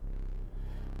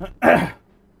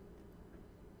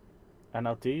 And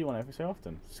I'll do you one every so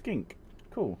often. Skink.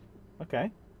 Cool.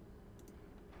 Okay.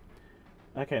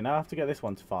 Okay, now I have to get this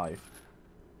one to 5.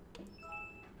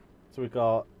 So we've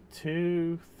got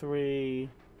 2, 3...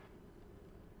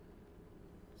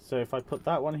 So if I put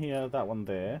that one here, that one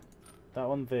there, that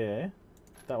one there,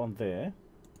 that one there...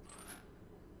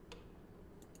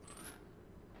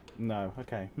 No,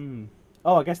 okay.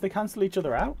 Oh, I guess they cancel each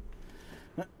other out?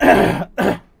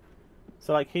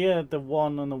 So like here, the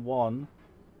 1 and the 1...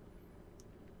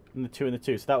 and the 2 and the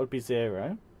 2, so that would be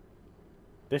 0.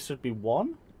 This would be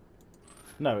 1?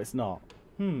 No, it's not.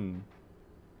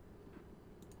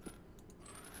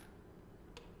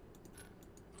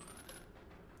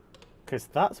 Because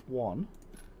that's 1.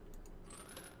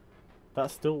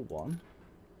 That's still 1.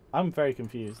 I'm very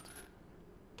confused.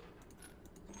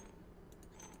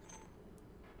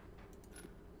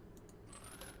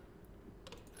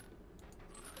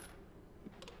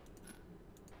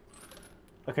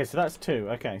 Okay, so that's 2.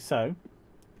 Okay, so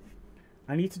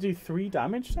I need to do 3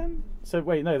 damage then? So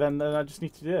wait, no, then I just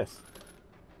need to do this.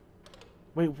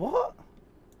 Wait, what?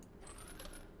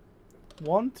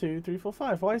 1, 2, 3, 4,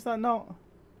 5. Why is that not?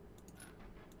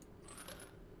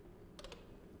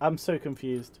 I'm so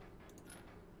confused.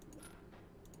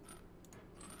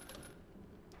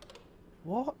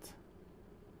 What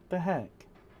the heck?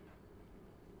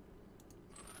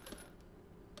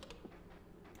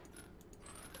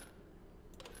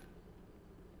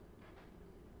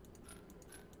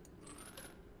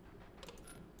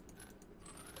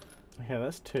 Okay,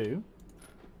 that's 2.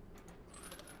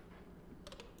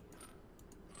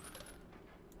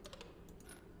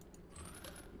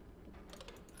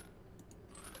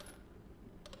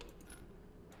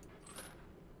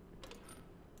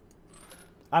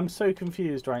 I'm so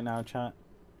confused right now, chat.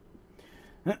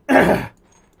 And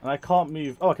I can't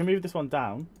move. Oh, I can move this one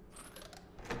down.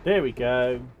 There we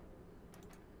go.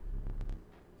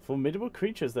 Formidable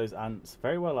creatures, those ants.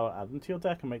 Very well, I'll add them to your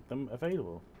deck and make them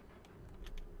available.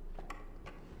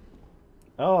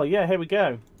 Oh, yeah, here we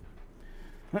go.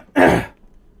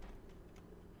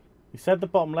 You said the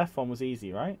bottom left one was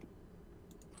easy, right?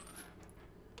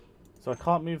 So I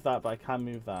can't move that, but I can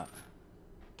move that.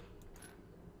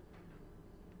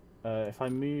 If I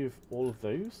move all of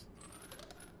those...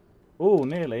 Oh,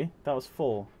 nearly. That was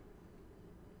 4.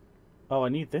 Oh, I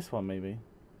need this one, maybe.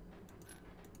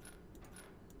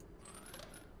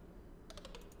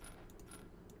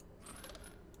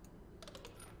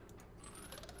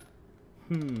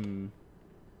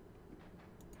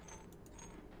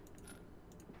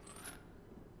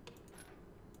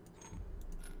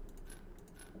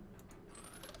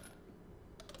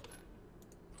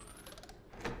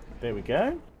 There we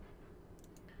go.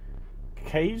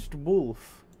 Caged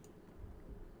wolf.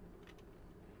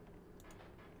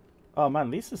 Oh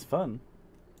man, this is fun.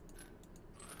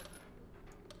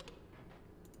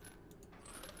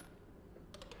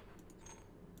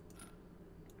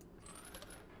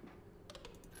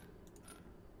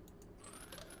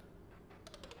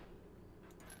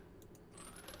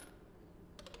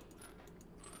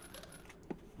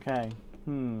 Okay.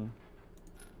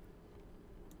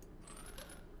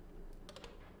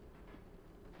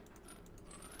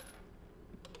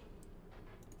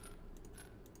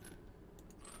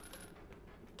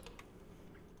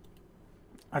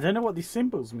 I don't know what these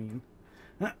symbols mean.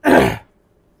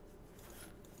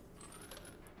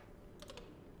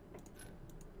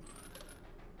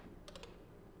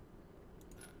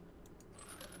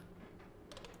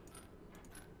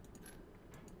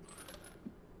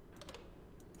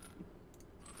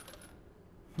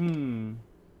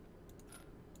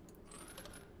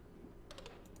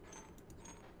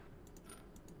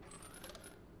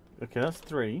 Okay, that's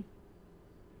 3.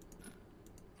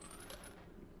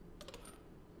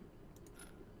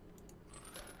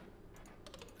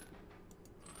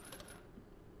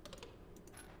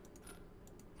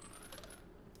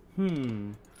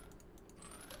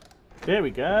 There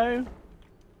we go.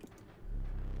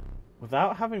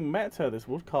 Without having met her, this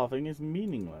wood carving is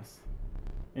meaningless.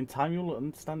 In time, you'll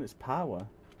understand its power.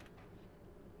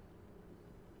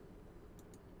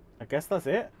 I guess that's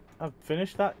it. I've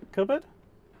finished that cupboard.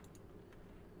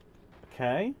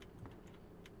 Okay.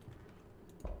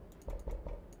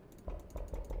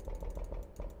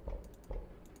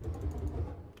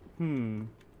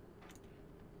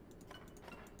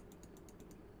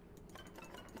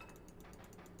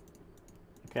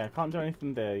 Okay, I can't do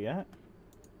anything there yet.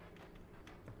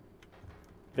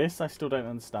 This I still don't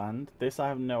understand. This I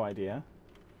have no idea.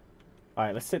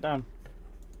 Alright, let's sit down.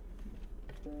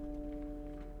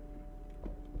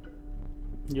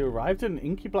 You arrived at an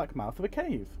inky black mouth of a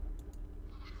cave.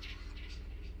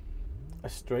 A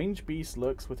strange beast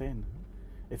lurks within.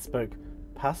 It spoke,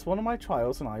 "Pass one of my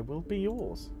trials and I will be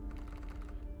yours."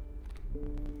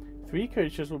 3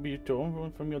 creatures will be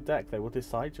drawn from your deck. They will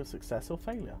decide your success or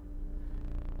failure.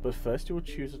 But first you will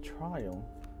choose a trial.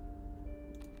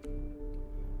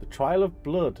 The Trial of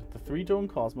Blood. The 3 drawn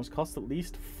cards must cost at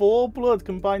least 4 blood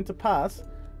combined to pass.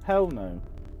 Hell no.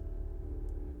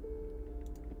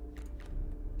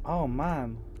 Oh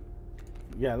man.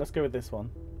 Yeah, let's go with this one.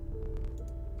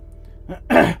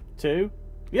 2.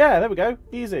 Yeah, there we go.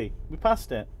 Easy. We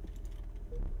passed it.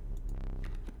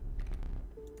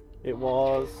 It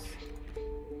was...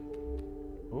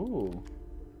 Ooh.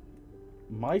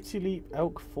 Mighty Leap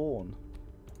Elk Fawn.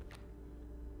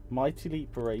 Mighty Leap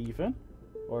Raven.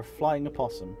 Or a Flying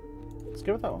Opossum. Let's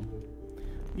go with that one.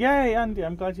 Yay, Andy.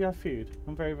 I'm glad you have food.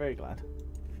 I'm very, very glad.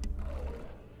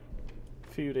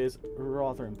 Food is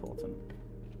rather important.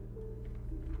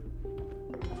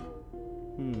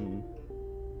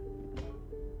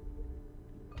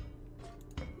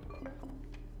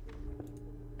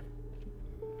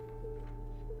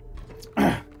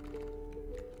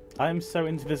 I am so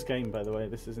into this game, by the way.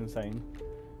 This is insane.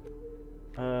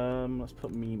 Let's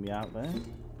put Mimi out there.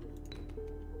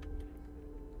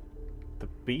 The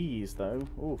bees, though.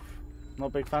 Oof. Not a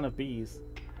big fan of bees.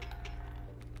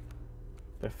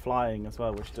 They're flying as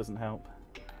well, which doesn't help.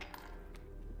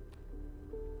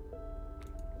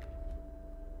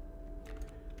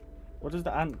 What does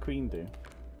the ant queen do?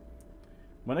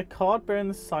 When a card bearing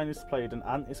the sign is played, an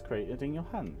ant is created in your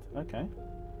hand. Okay.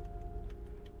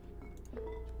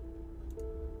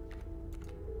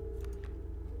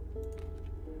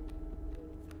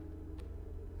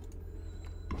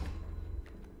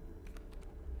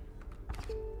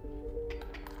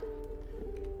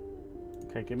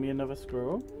 Okay, give me another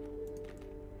squirrel.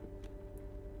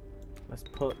 Let's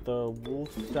put the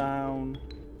wolf down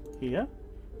here.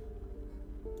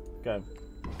 Go.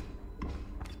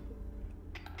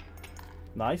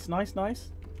 Nice, nice, nice.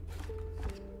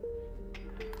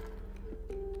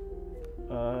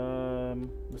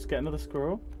 Let's get another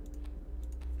squirrel.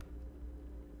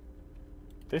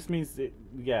 This means it,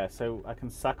 yeah, so I can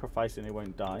sacrifice it and it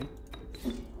won't die.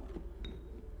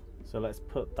 So let's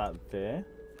put that there.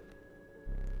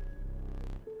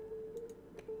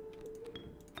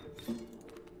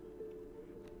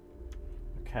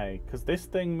 Okay, because this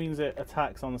thing means it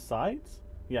attacks on the sides?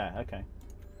 Yeah, okay.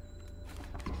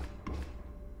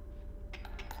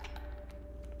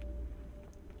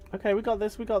 Okay, we got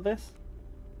this, we got this.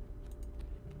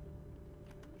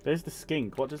 There's the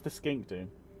skink. What does the skink do?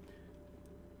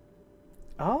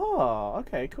 Oh,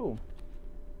 okay, cool.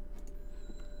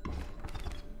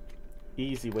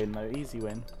 Easy win, though, easy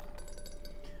win.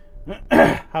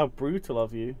 How brutal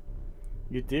of you.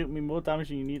 You dealt me more damage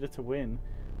than you needed to win.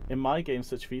 In my game,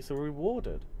 such feats are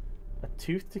rewarded. A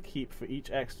tooth to keep for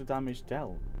each extra damage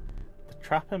dealt. The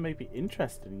trapper may be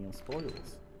interested in your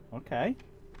spoils. Okay.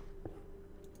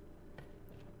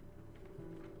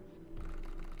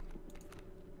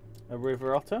 A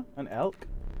river otter, an elk,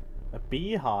 a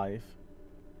beehive.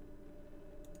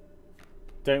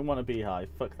 Don't want a beehive.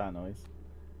 Fuck that noise.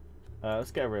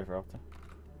 Let's get a river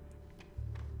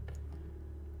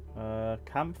otter.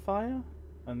 Campfire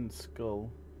and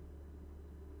skull.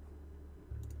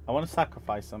 I want to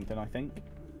sacrifice something, I think.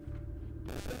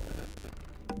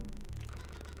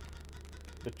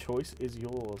 The choice is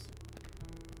yours.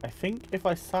 I think if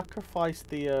I sacrifice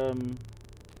the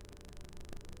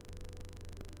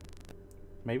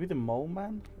maybe the mole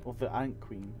man or the ant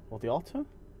queen or the otter.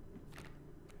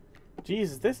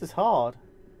 Jesus, this is hard.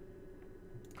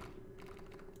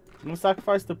 I'm gonna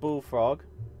sacrifice the bullfrog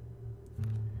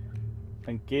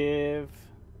and give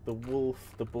the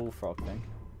wolf the bullfrog thing.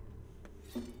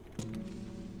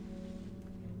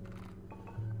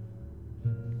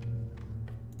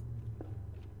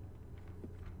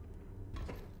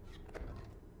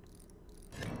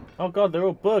 Oh god, they're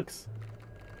all bugs.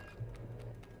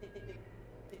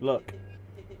 Look,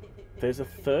 there's a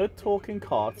third talking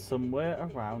card somewhere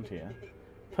around here.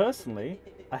 Personally,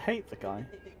 I hate the guy.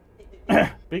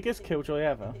 Biggest killjoy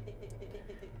ever.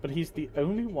 But he's the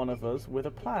only one of us with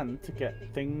a plan to get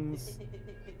things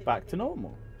back to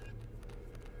normal.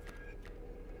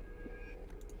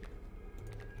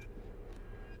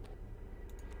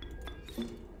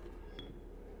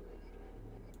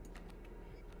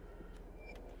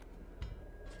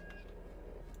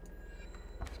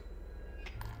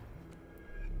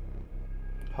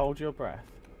 Hold your breath.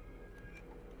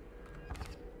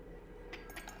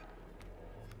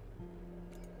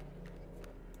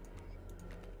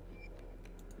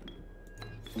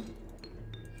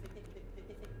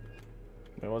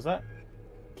 Where was that?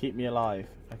 Keep me alive.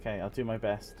 Okay, I'll do my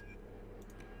best.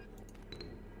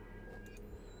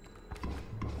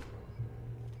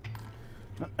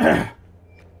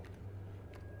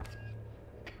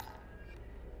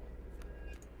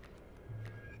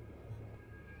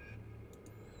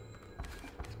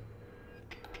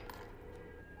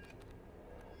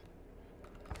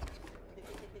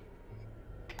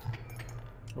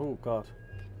 Oh god.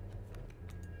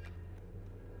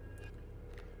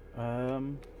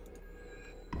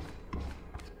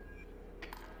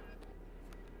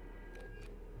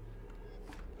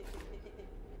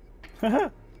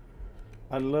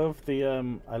 I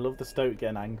love the stoat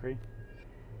getting angry.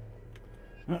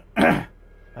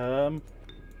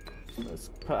 Let's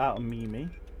put out a Mimi.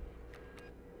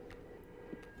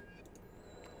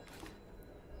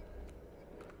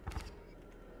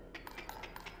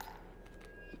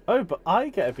 Oh, but I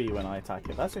get a bee when I attack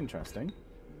it. That's interesting.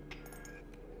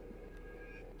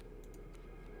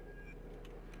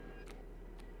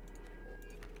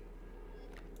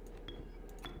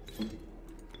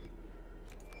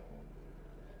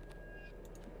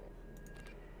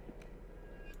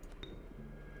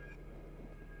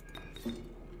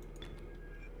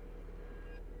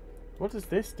 What does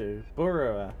this do?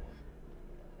 Burrower.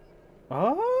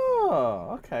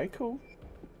 Oh, okay, cool.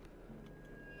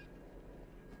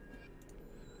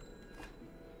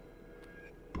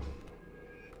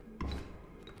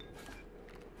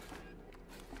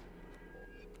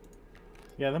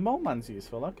 Yeah, the mole man's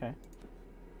useful, okay.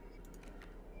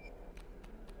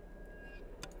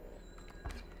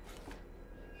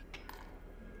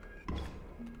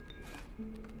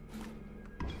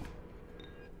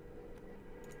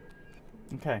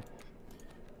 Okay.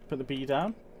 Put the bee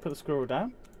down, put the squirrel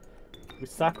down. We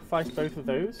sacrifice both of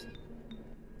those.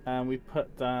 And we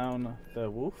put down the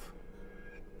wolf.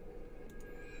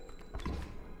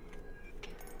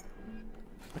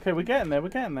 Okay, we're getting there, we're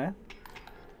getting there.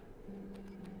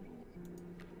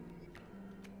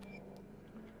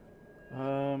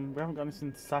 We haven't got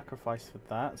anything to sacrifice for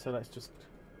that, so let's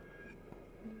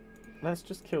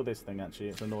just kill this thing actually,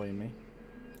 it's annoying me.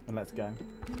 And let's go.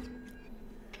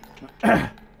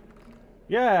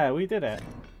 Yeah, we did it.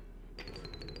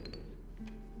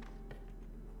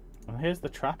 And here's the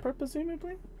trapper,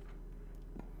 presumably?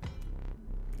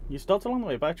 You stopped along the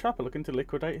way by a trapper looking to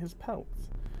liquidate his pelts.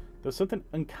 There was something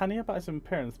uncanny about his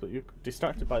appearance, but you're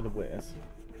distracted by the wares.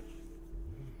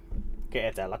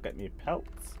 Get a look at me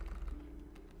pelts.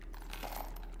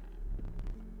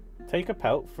 Take a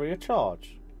pelt free of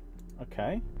charge.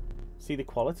 Okay. See the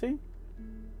quality?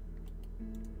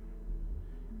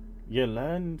 You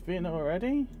learned Vin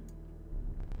already?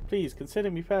 Please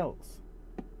consider me pelts.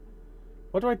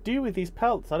 What do I do with these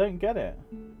pelts? I don't get it.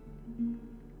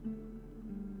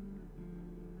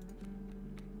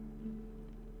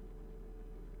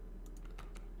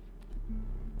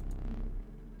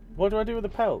 What do I do with the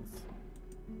pelts?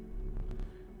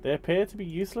 They appear to be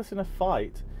useless in a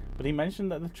fight, but he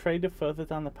mentioned that the trader further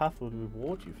down the path would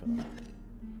reward you for that.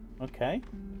 Okay.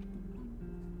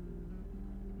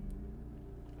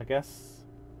 I guess...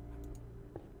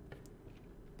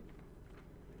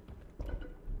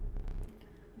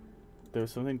 there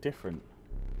was something different.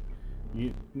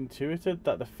 You intuited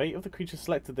that the fate of the creature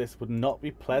selected this would not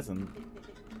be pleasant.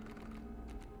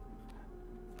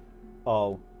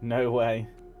 Oh, no way.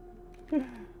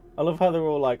 I love how they're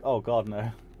all like, oh god,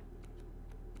 no.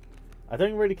 I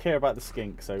don't really care about the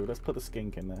skink, so let's put the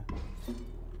skink in there.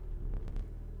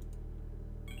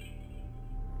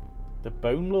 The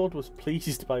Bone Lord was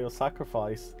pleased by your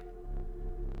sacrifice.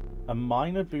 A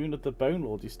minor boon of the Bone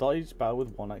Lord. You start each battle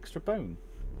with 1 extra bone.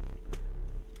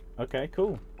 Okay,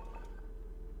 cool.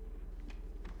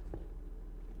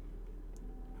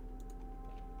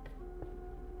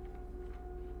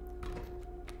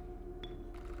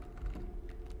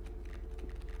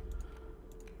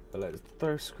 Let's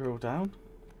throw scroll down.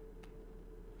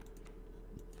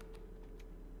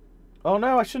 Oh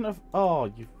no, I shouldn't have. Oh,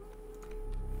 you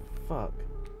fuck.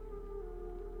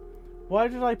 Why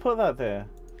did I put that there?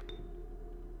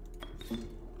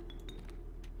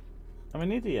 I'm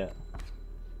an idiot.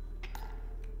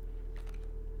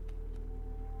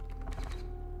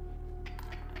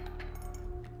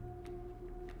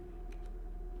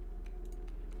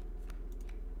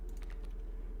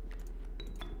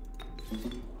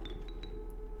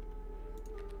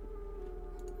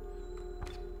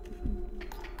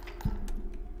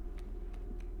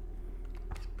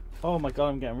 Oh my god,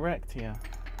 I'm getting wrecked here.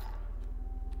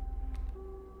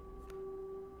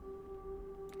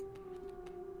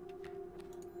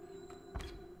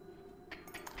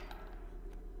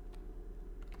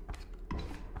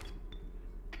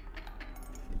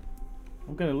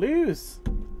 I'm gonna lose.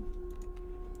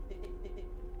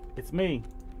 It's me.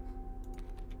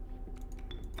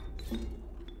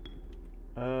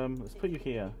 Let's put you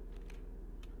here.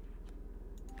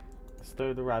 Let's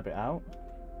throw the rabbit out.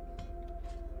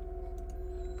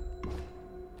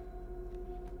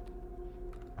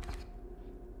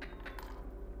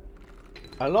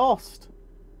 I lost.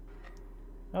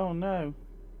 Oh no.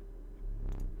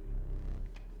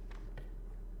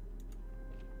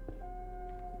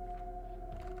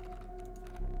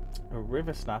 A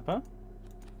river snapper.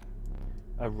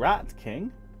 A rat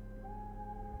king.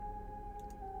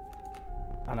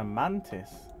 And a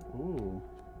mantis. Ooh.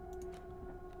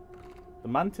 The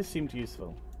mantis seemed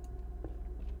useful.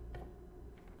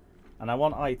 And I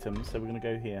want items, so we're going to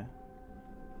go here.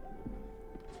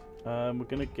 We're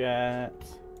going to get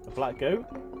a black goat.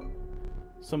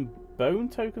 Some bone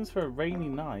tokens for a rainy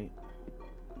night.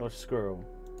 Or a squirrel.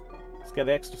 Let's get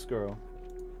the extra squirrel.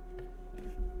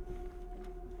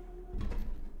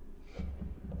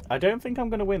 I don't think I'm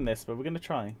going to win this, but we're going to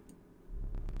try.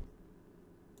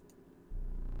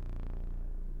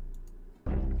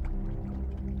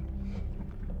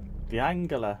 The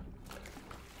angler.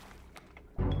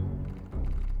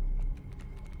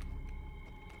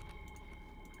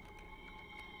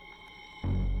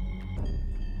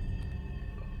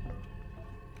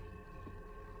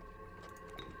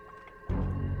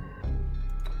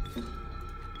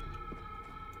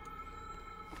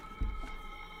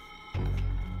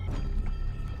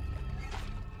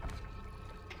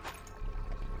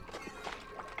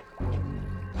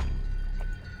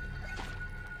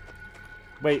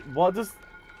 Wait, what does...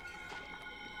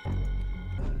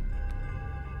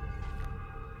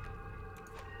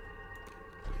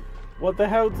 What the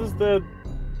hell does the...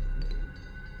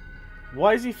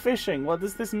 Why is he fishing? What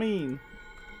does this mean?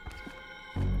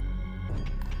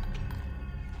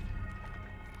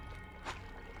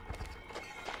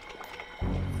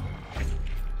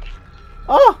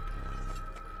 Ah!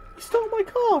 He stole my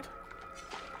card!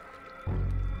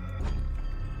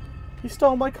 He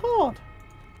stole my card!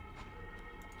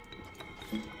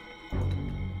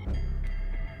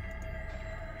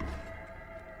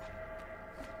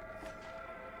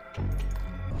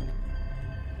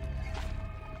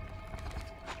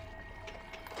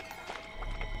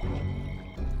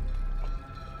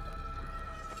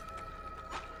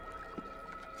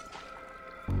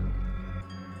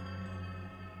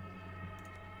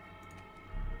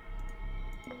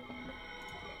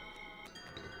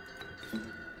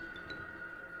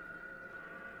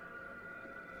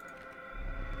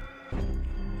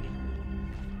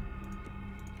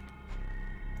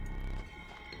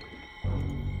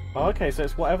 Oh, okay, so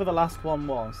it's whatever the last one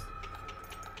was.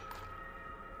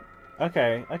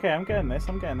 Okay, I'm getting this,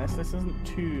 This isn't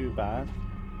too bad.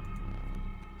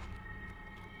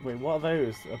 Wait, what are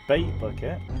those? A bait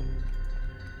bucket?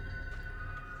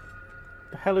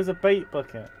 The hell is a bait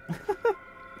bucket?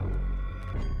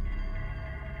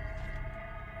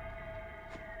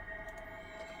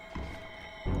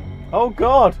 Oh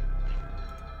god!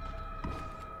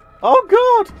 Oh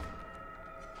god!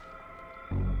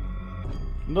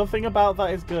 Nothing about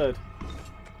that is good.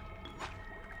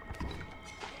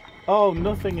 Oh,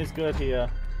 nothing is good here.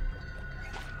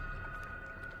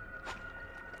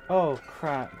 Oh,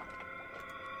 crap.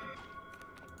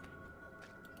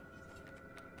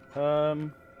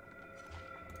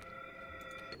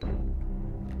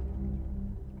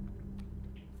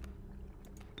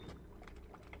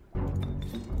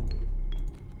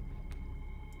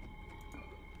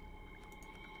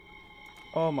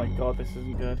 Oh my god, this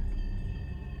isn't good.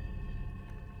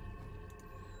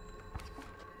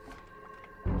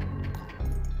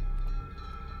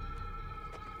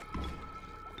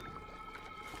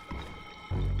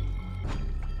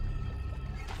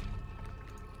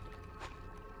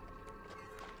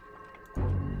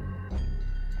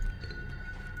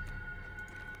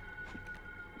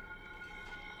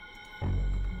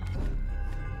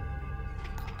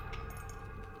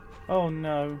 Oh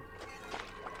no.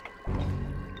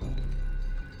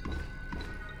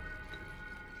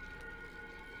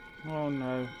 Oh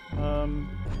no.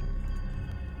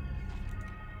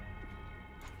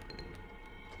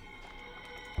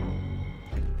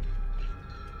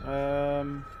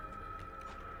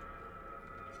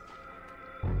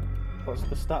 What's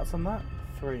the stats on that?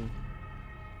 3.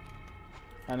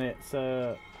 And it's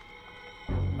I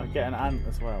get an ant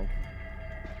as well.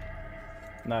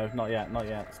 No, not yet,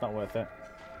 it's not worth it.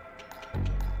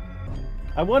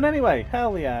 I won anyway!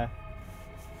 Hell yeah!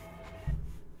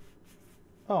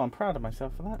 Oh, I'm proud of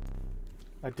myself for that.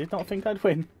 I did not think I'd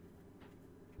win.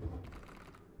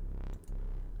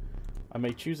 I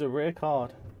may choose a rare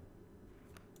card.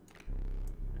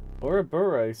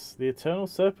 Ouroboros, the eternal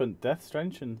serpent, death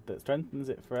strengthened, that strengthens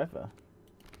it forever.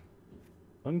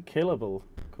 Unkillable.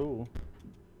 Cool.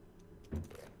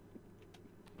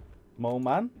 Mole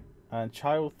Man and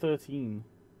Child 13.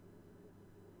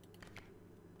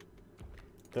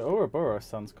 The Ouroboros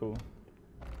sounds cool.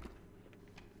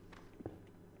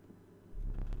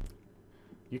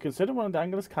 You consider one of the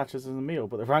Angelus catchers as a meal,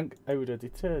 but the rank odour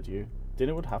deterred you.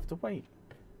 Dinner would have to wait.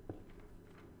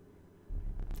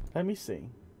 Let me see.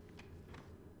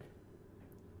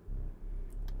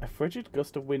 A frigid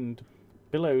gust of wind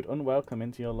billowed unwelcome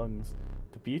into your lungs.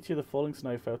 The beauty of the falling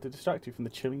snow failed to distract you from the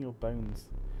chill in your bones.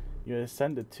 You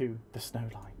ascended to the snow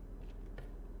line.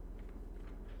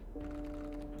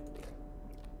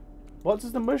 What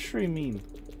does the mushroom mean?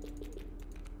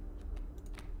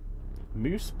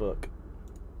 Moose book.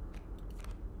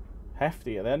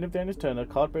 Hefty. At the end of the owner's turn, a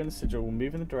card bearing the sigil will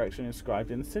move in the direction inscribed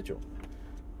in the sigil.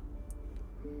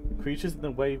 Creatures in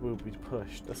the way will be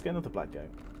pushed. Let's get another black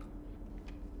goat.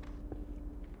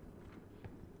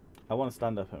 I want to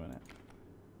stand up a minute.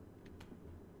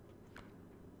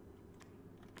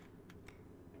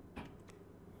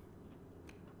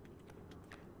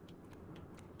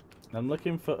 I'm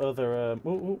looking for other...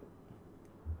 ooh.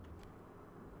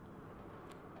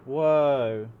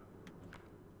 Whoa.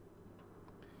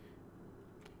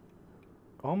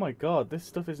 Oh my god, this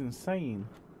stuff is insane.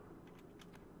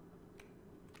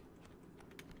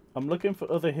 I'm looking for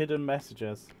other hidden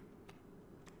messages.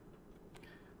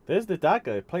 There's the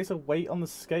dagger. Place a weight on the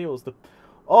scales.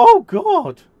 Oh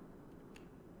god!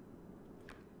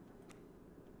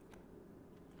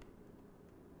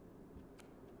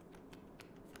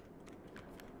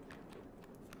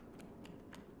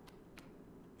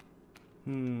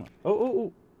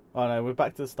 Oh. Oh no, we're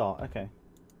back to the start. Okay.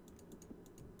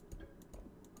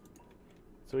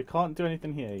 So we can't do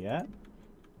anything here yet.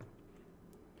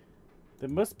 There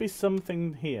must be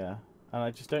something here, and I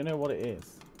just don't know what it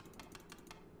is.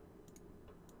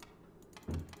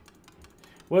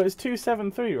 Well, it's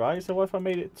 273, right? So what if I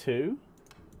made it 2,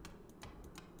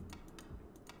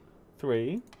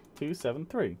 3,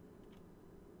 273?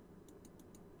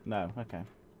 No, okay.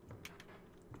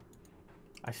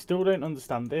 I still don't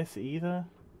understand this either.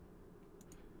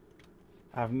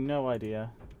 I have no idea.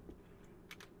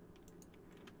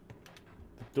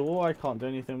 The door I can't do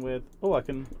anything with. Oh, I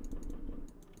can...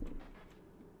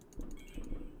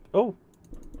 Oh!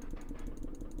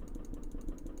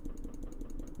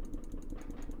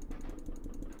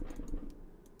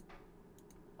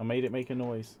 I made it make a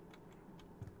noise.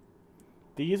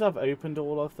 These I've opened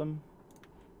all of them.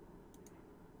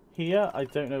 Here, I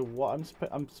don't know what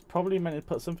I'm probably meant to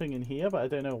put something in here, but I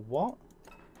don't know what.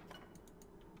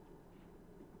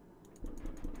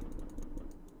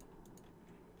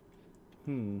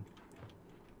 And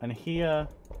here...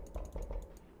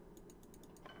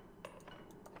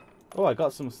 Oh, I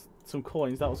got some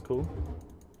coins. That was cool.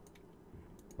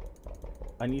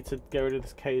 I need to get rid of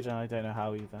this cage, and I don't know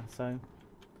how either. So,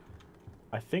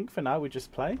 I think for now we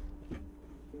just play.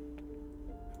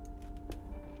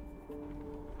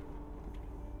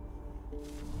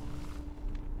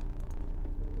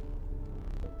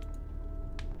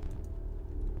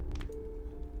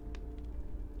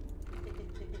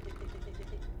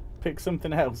 Pick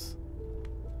something else.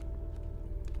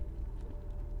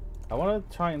 I want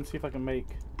to try and see if I can make...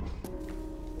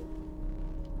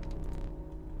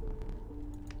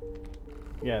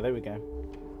 Yeah, there we go.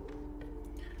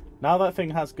 Now that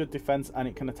thing has good defense and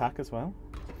it can attack as well.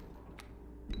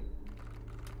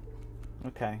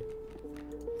 Okay.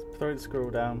 Let's throw the squirrel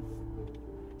down.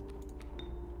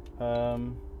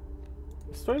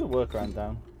 Let's throw the workaround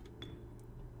down.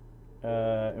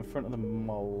 In front of the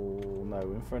mole... No,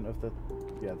 in front of the...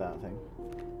 Yeah, that thing.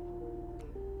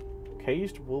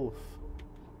 Caged wolf.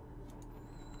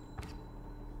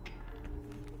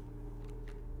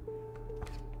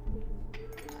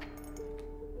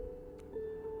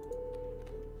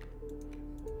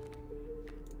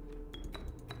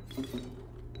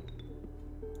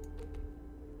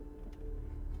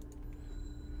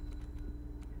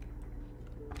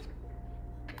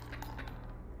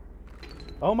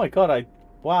 Oh my god,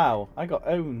 wow, I got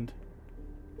owned.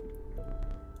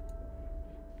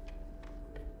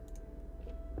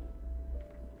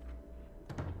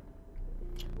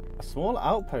 A small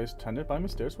outpost tended by a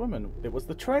mysterious woman. It was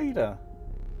the trader.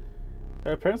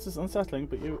 Her appearance is unsettling,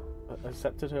 but you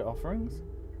accepted her offerings?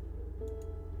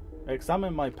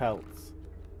 Examine my pelts.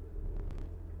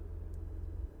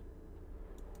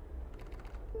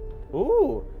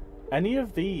 Ooh, any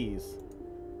of these?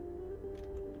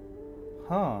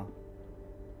 Huh.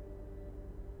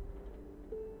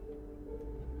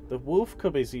 The wolf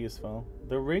cub is useful.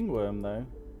 The ringworm, though.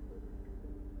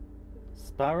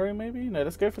 Sparrow, maybe? No,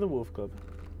 let's go for the wolf cub.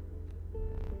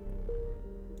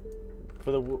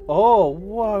 For the oh,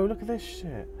 whoa! Look at this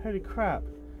shit! Holy crap!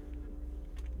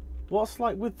 What's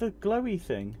like with the glowy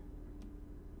thing?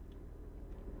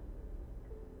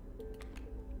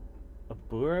 A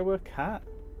burrower cat?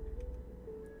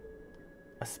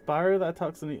 A sparrow that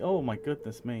attacks on the... Oh my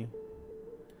goodness me.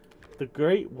 The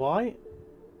great white?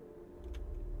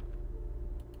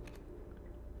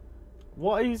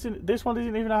 What is it? This one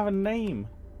doesn't even have a name.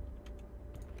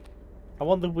 I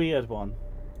want the weird one.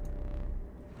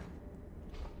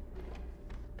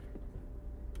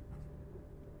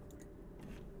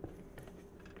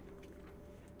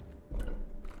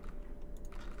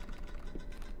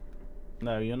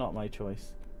 No, you're not my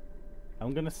choice.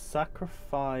 I'm gonna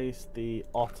sacrifice the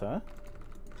otter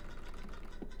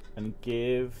and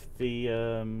give the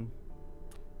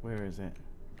where is it?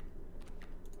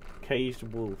 Caged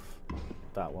wolf.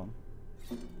 That one.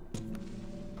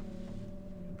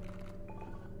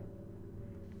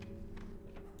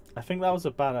 I think that was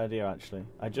a bad idea actually.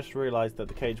 I just realised that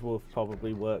the caged wolf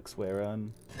probably works where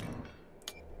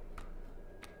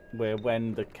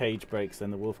when the cage breaks then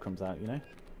the wolf comes out, you know?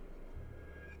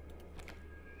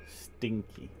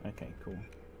 Stinky. Okay, cool.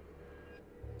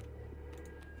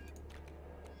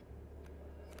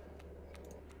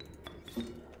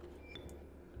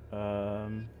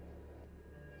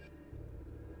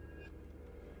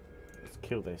 Let's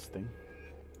kill this thing.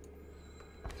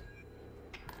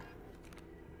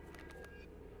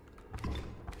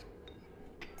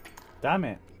 Damn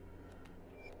it.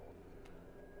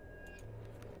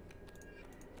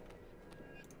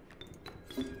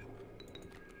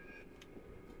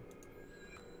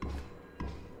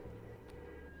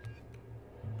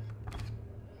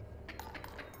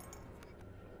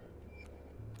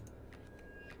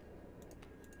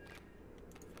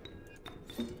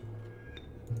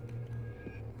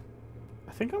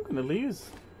 think I'm gonna lose.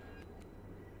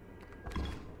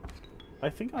 I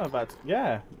think I'm about to...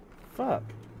 Yeah. Fuck.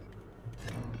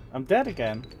 I'm dead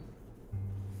again.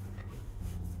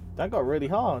 That got really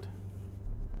hard.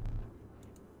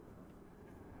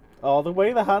 Oh, the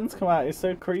way the hands come out is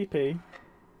so creepy.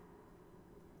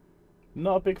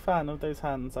 Not a big fan of those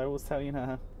hands, I was telling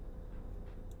her.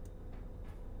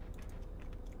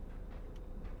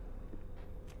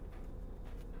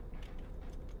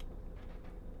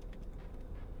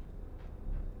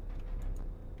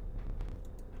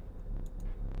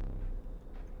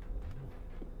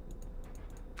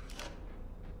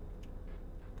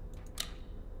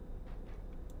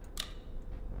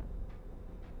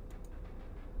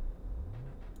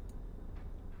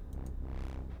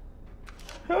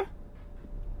 Huh?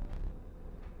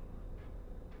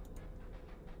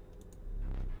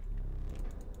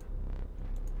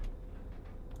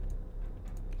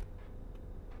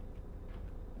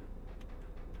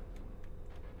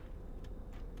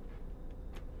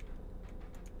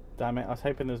 Damn it, I was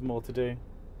hoping there's more to do.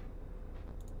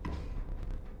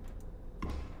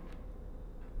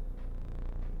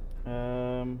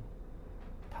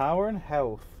 Power and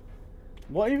health.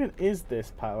 What even is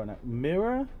this power now?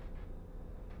 Mirror?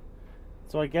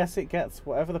 So I guess it gets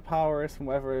whatever the power is from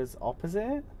whatever is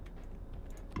opposite.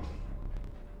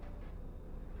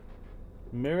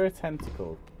 Mirror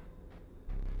tentacle.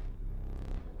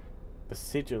 The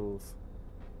sigils.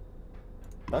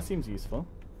 That seems useful.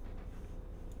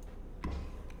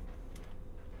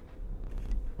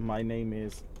 My name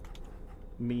is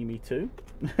Mimi too.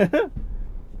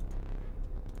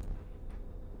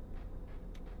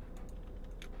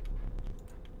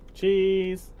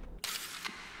 Cheese.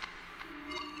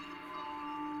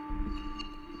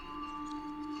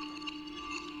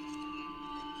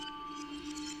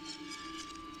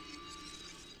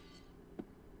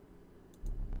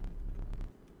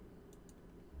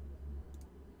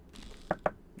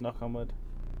 Knock on wood.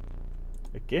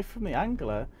 A gift from the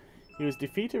angler. He was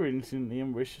defeated recently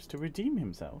and wishes to redeem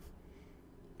himself.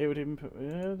 It would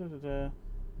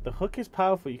the hook is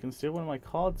powerful. You can steal one of my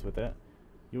cards with it.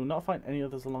 You will not find any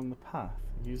others along the path.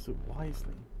 Use it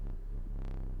wisely.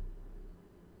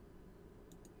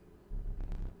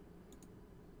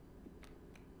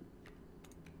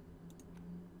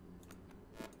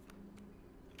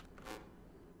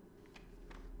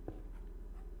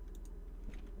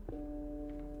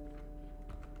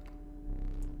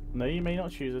 No, you may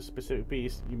not choose a specific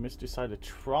beast. You must decide a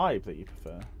tribe that you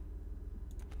prefer.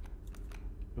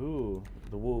 Ooh,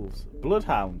 the wolves.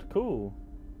 Bloodhound. Cool.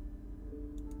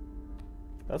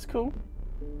 That's cool.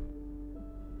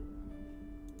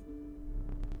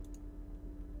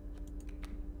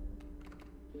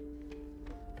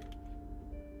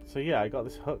 So yeah, I got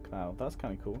this hook now. That's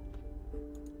kind of cool.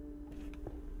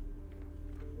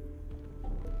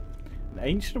 An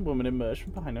ancient woman emerged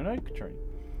from behind an oak tree.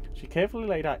 She carefully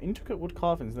laid out intricate wood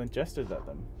carvings and then gestured at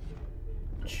them.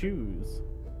 Choose.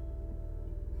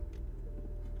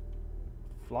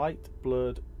 Flight,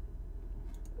 blood.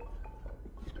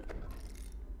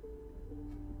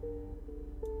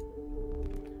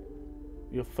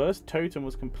 Your first totem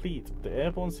was complete. The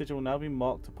airborne sigil will now be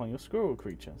marked upon your squirrel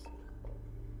creatures.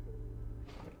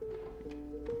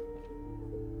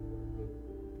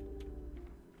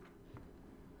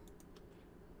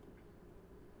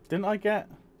 Didn't I get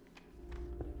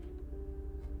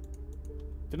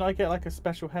like a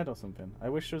special head or something? I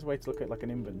wish there was a way to look at like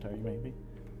an inventory maybe.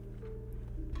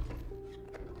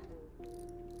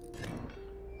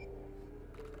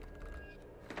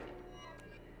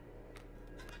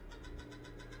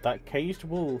 That caged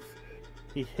wolf,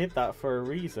 he hid that for a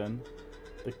reason.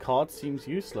 The card seems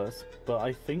useless, but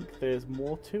I think there's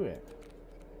more to it.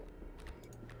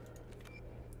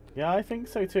 Yeah, I think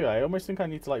so too. I almost think I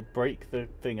need to like break the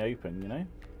thing open, you know?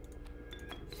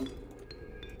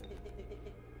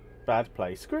 Bad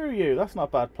play. Screw you, that's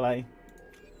not bad play.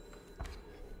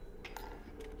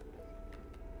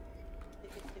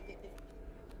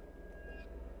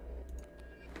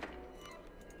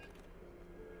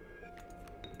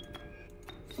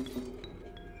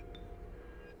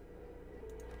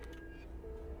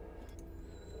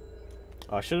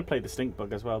 Oh, I should have played the stink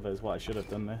bug as well, though, is what I should have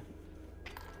done there.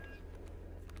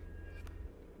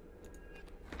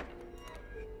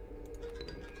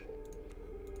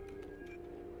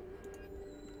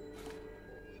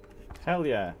 Hell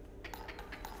yeah.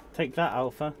 Take that,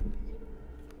 Alpha.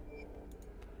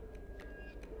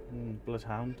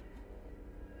 Bloodhound.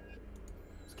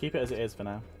 Let's keep it as it is for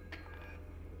now.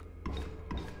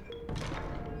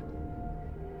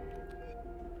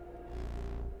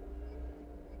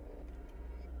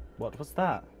 What was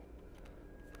that?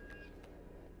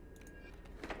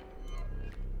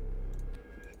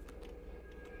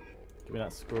 Give me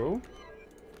that scroll.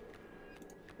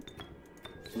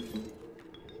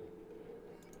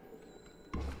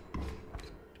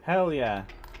 Hell yeah.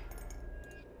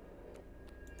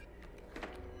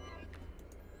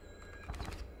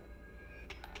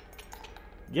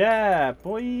 Yeah,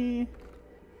 boy.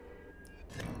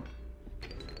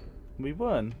 We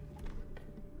won.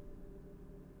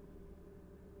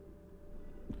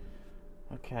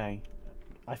 Okay.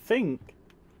 I think.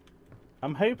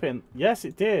 I'm hoping. Yes,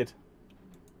 it did.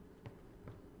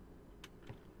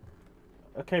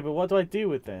 Okay, but what do I do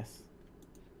with this?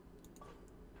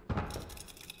 I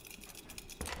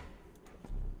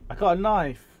got a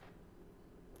knife.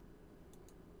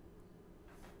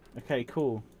 Okay,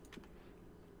 cool.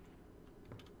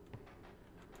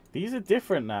 These are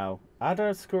different now. Add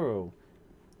a squirrel.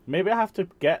 Maybe I have to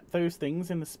get those things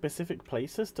in the specific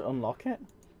places to unlock it?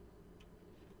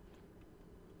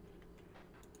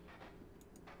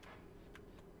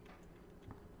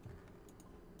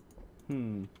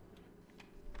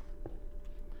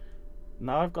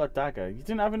 Now I've got a dagger. You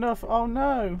didn't have enough? Oh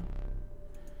no!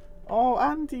 Oh,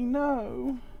 Andy,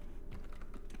 no!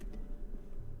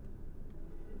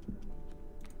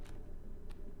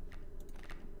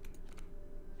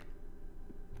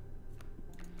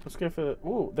 Let's go for the...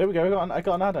 Ooh, there we go. I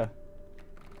got an adder.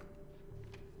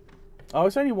 Oh,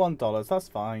 it's only $1. That's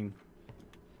fine.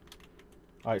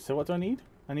 Alright, so what do I need?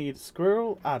 I need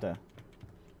squirrel adder.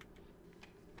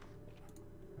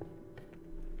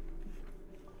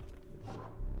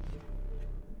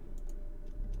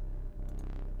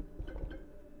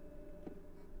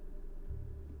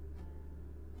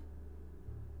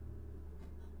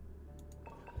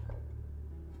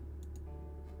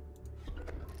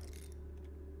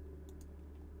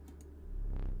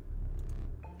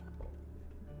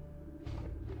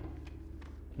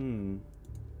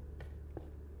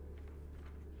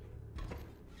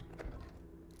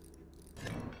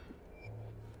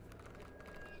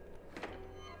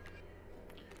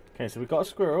 Okay, so we got a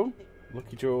squirrel.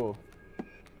 Lucky draw.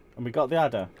 And we got the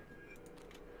adder.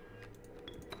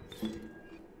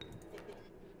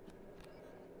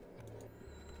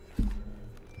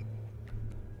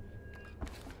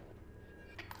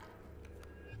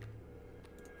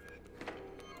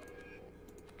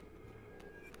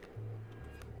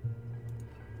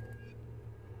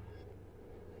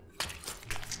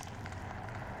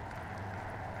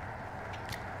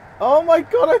 Oh my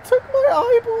god, I took my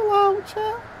eyeball out,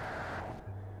 chat.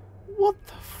 What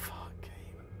the fuck, game?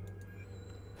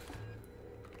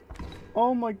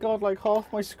 Oh my god, like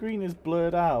half my screen is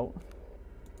blurred out.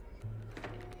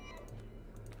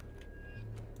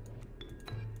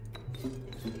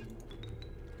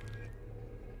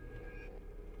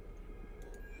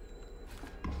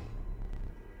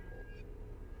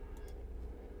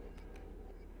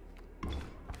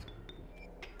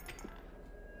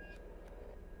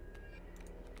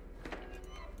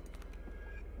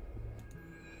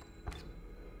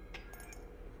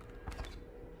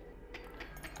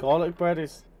 Garlic bread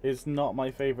is not my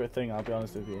favourite thing, I'll be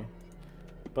honest with you.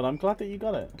 But I'm glad that you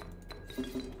got it.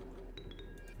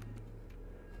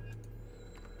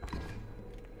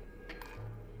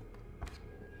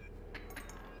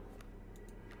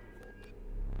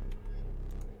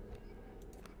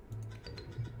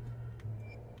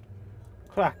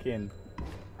 Cracking.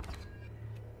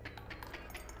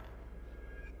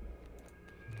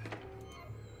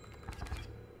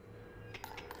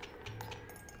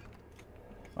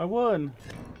 I won.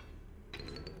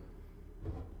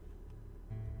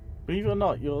 Believe it or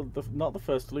not, you're not the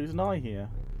first to lose an eye here.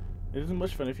 It isn't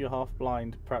much fun if you're half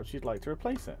blind. Perhaps you'd like to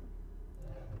replace it.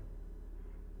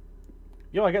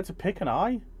 Yo, I get to pick an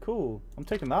eye? Cool. I'm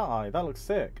taking that eye. That looks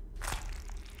sick.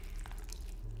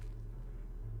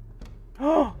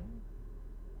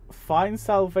 Find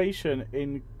salvation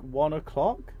in 1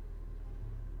 o'clock?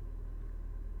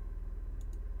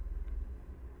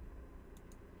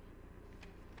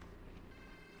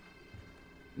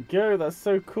 Yo, that's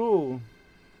so cool.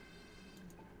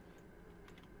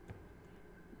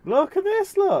 Look at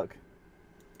this, look.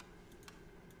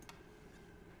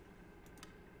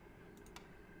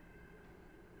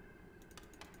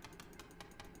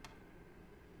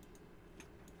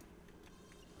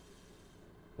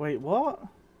 Wait, what?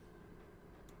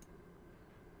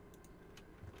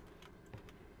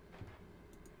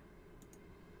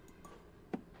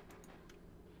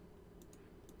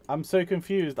 I'm so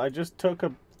confused. I just took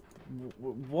a...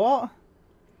 What?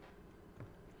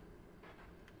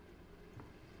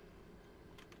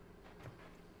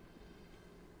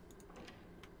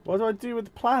 What do I do with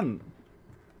the plant?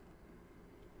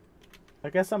 I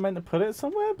guess I meant to put it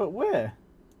somewhere, but where?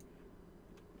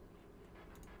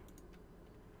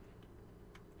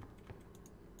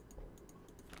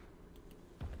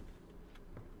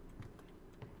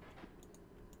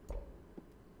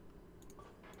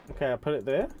 Okay, I put it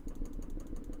there.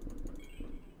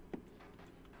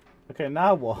 Okay,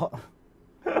 now what?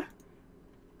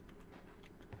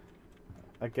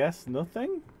 I guess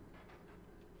nothing?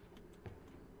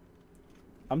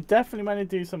 I'm definitely meant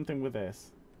to do something with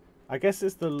this. I guess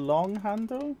it's the long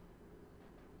handle.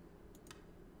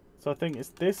 So I think it's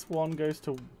this one goes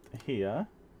to here.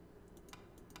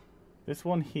 This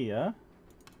one here.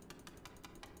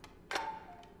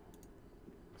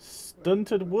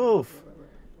 Stunted wolf.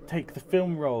 Take the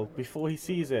film roll before he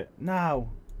sees it. Now.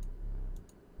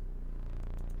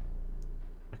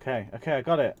 Okay, okay, I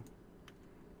got it.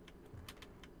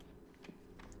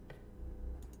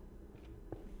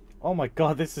 Oh my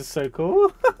god, this is so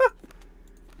cool.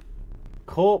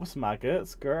 Corpse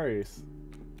maggots, gross.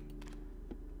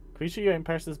 Creature you aim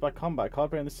perishes by combat.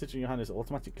 Card bearing the sigil in your hand is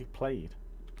automatically played.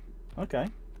 Okay.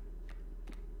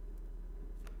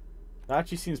 That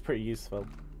actually seems pretty useful.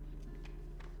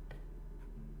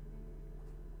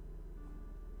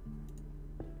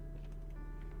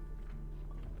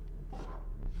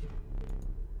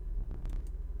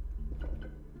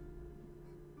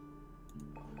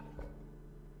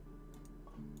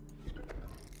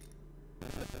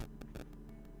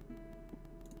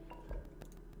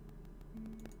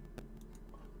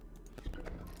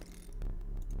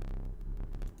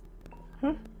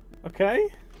 Okay.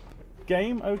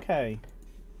 Game okay.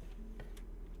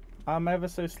 I'm ever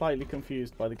so slightly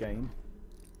confused by the game.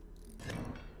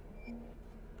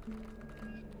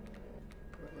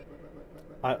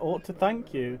 I ought to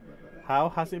thank you. How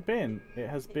has it been? It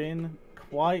has been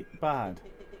quite bad.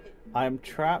 I am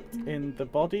trapped in the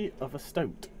body of a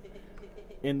stoat.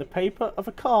 In the paper of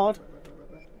a card.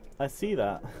 I see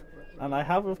that. And I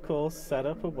have of course set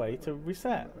up a way to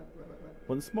reset.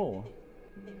 Once more.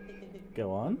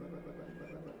 Go on.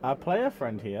 Our player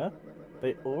friend here,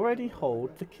 they already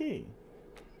hold the key.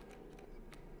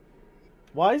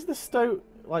 Why is the stoat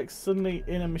like suddenly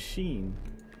in a machine?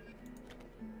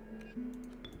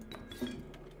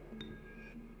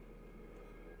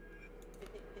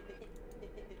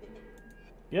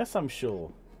 Yes, I'm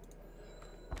sure.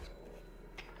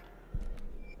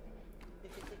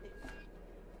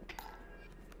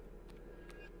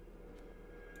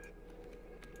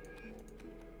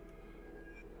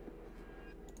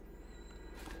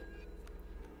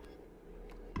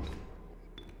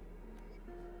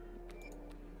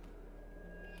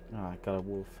 Ah, I got a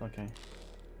wolf. Okay.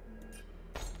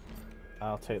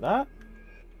 I'll take that.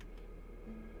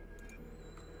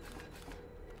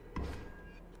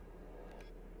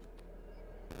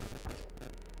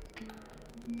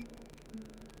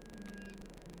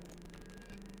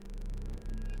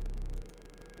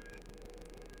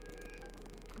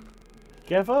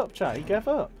 Give up, chat. He gave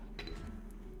up.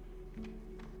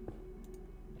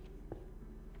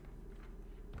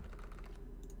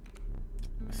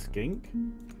 A skink.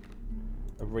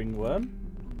 A ringworm.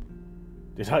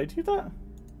 Did I do that?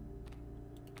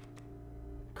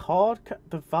 Card.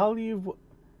 The value.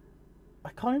 I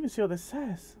can't even see what this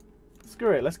says.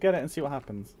 Screw it. Let's get it and see what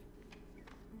happens.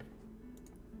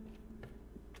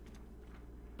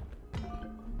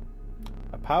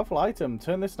 A powerful item.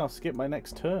 Turn this and I'll skip my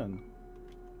next turn.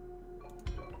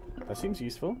 That seems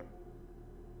useful.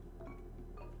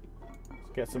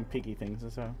 Let's get some piggy things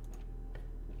as well.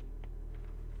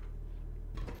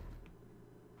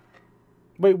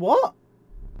 Wait, what?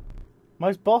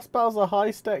 My boss battles are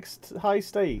high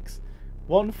stakes.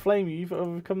 One flame, you either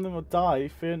overcome them or die.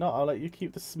 Fear not, I'll let you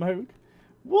keep the smoke.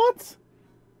 What?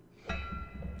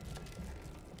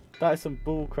 That is some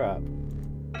bullcrap.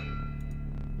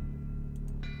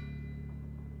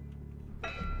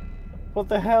 What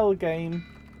the hell, game?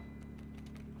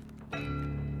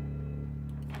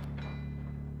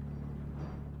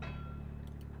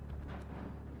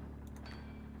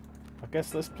 I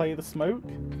guess let's play the smoke.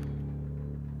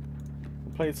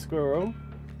 We'll play the squirrel.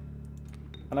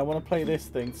 And I want to play this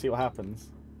thing, see what happens.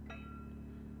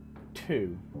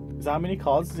 2. Is that how many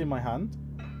cards is in my hand?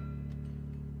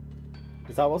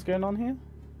 Is that what's going on here?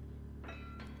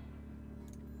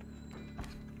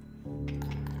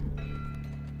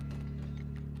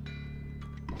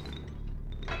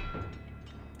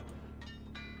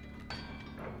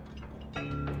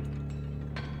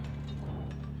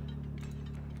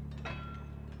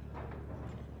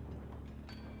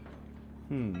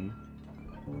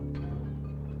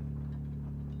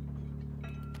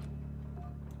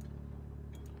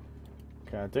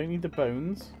 Okay, I don't need the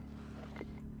bones.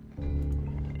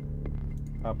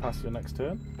 I'll pass your next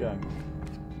turn. Go.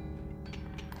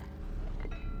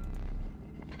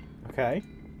 Okay.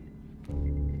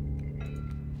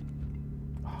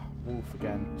 Oh, wolf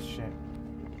again. Shit.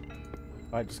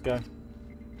 Right, just go.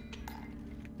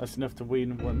 That's enough to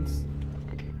win once.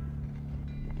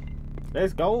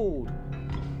 There's gold!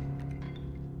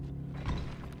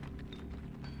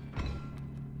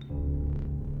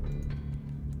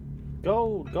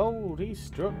 Gold, gold, he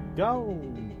struck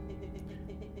gold!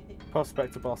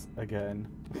 Prospector boss again.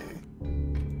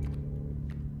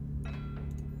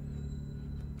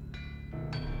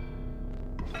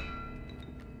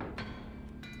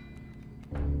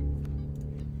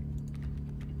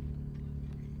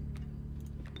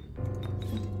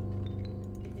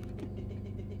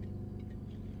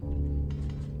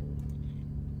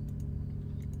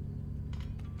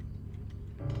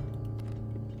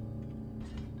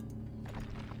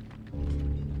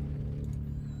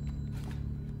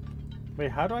 Wait,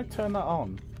 how do I turn that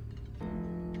on?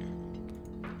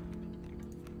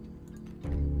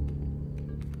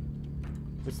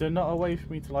 Is there not a way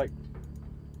for me to like...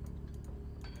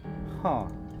 Huh.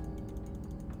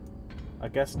 I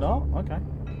guess not? Okay.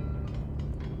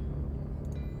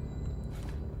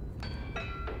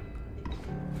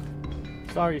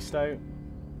 Sorry, Stout.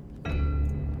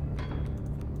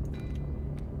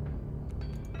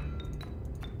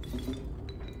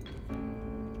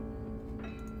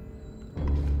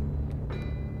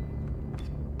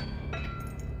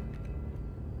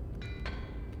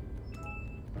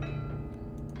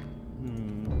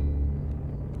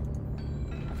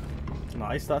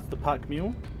 Nice, that's the pack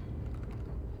mule.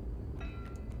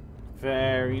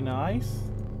 Very nice.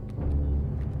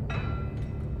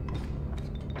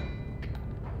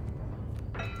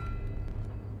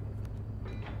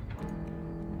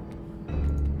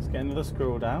 Let's get another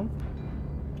scroll down.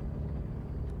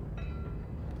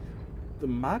 The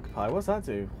magpie, what's that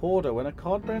do? Hoarder, when a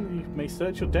card burns, you may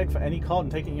search your deck for any card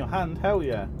and take it in your hand. Hell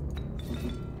yeah.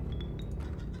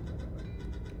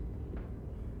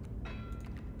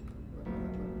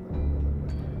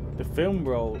 The film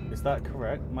roll, is that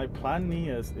correct? My plan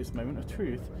nears its moment of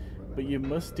truth, but you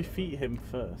must defeat him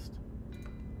first.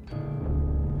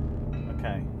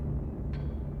 Okay.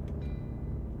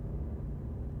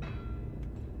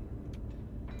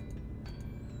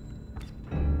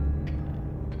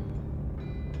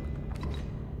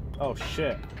 Oh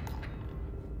shit.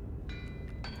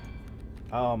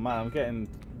 Oh man, I'm getting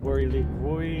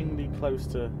worryingly close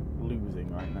to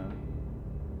losing right now.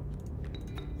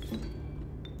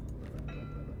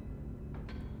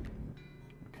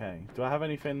 Okay, do I have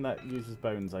anything that uses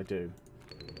bones? I do.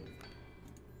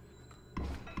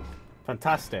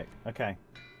 Fantastic, okay.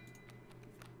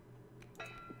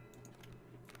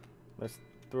 Let's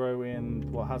throw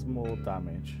in what has more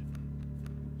damage.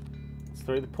 Let's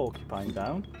throw the porcupine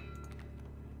down.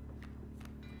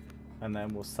 And then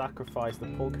we'll sacrifice the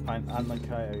porcupine and the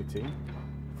coyote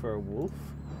for a wolf.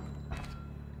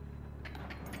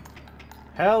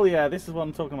 Hell yeah, this is what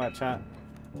I'm talking about, chat.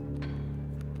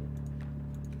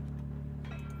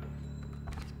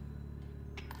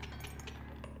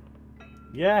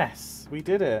 Yes, we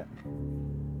did it.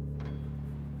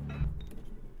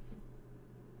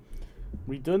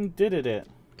 We did it.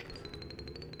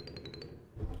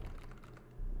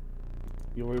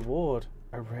 Your reward,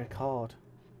 a rare card.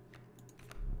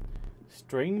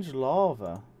 Strange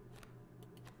lava.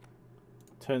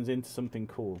 Turns into something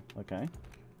cool. Okay.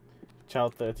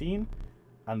 Child 13.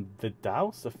 And the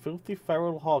douse, a filthy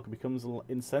feral hog, becomes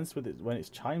incensed with it when its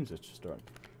chimes are struck.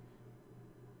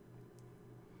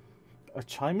 A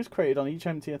chime is created on each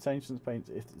empty attention space.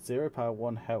 It's 0 power,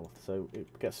 1 health. So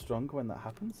it gets stronger when that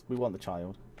happens. We want the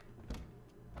child.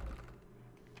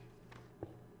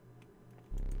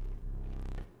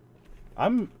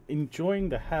 I'm enjoying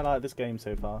the hell out of this game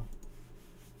so far.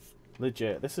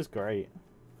 Legit, this is great.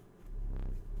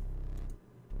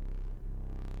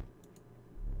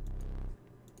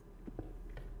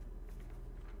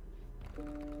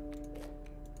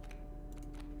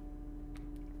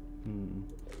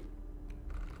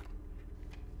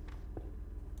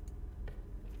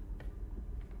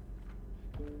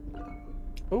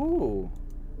 Ooh.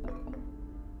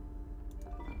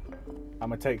 I'm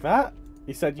gonna take that.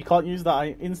 He said you can't use that.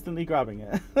 I'm instantly grabbing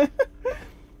it.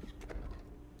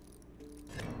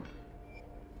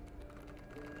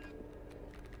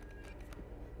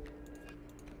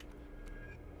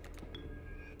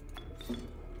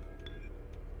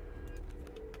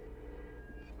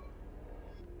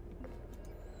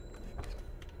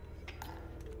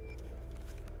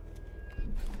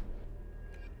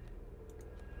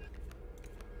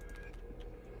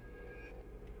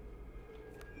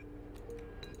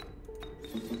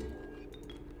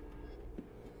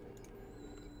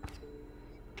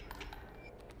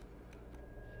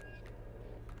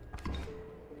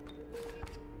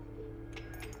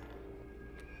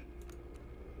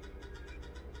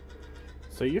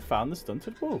 So you found the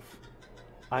stunted wolf.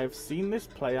 I have seen this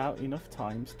play out enough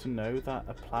times to know that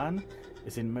a plan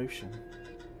is in motion.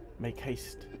 Make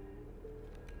haste.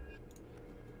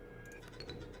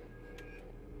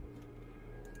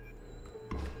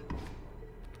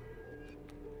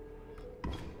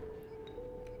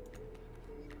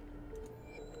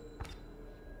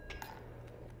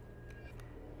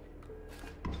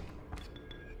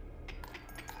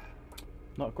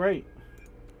 Not great.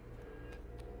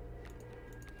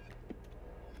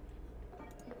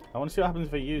 I want to see what happens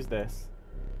if I use this.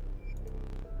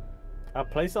 I'll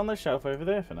place it on the shelf over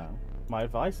there for now. My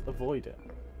advice, avoid it.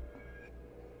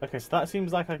 Okay, so that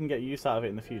seems like I can get use out of it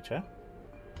in the future.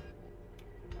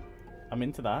 I'm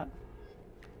into that.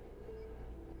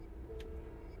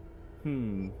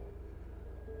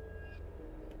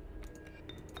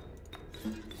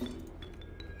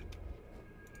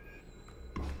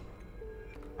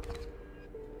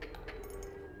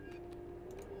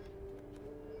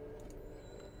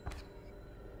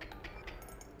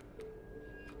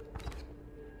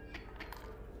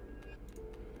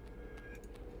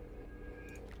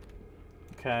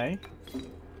 Okay.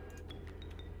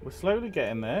 We're slowly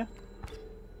getting there.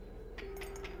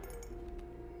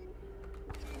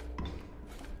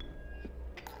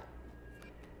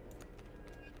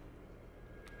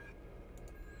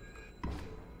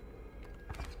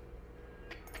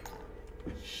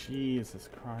 Jesus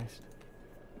Christ.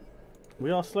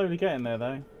 We are slowly getting there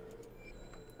though.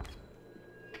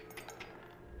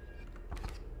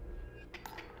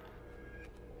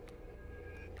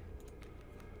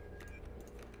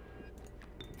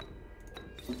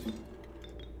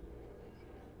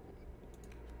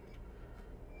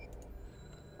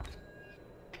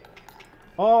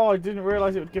 Oh, I didn't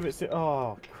realise it would give it...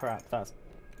 Oh, crap. That's...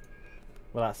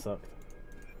 Well, that sucked.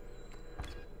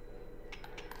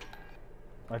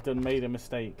 I've done made a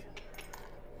mistake.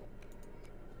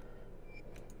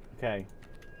 Okay.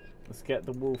 Let's get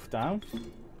the wolf down.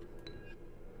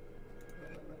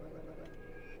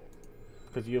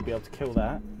 Because you'll be able to kill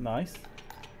that. Nice.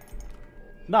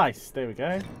 Nice! There we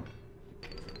go.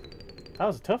 That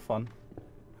was a tough one.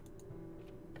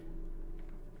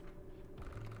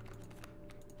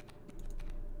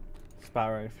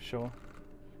 Sparrow for sure.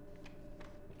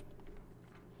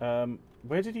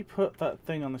 Where did he put that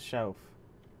thing on the shelf?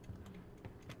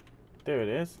 There it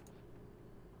is.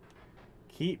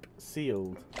 Keep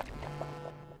sealed.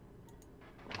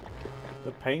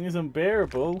 The pain is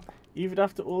unbearable. Even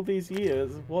after all these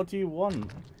years, what do you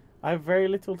want? I have very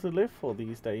little to live for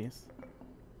these days.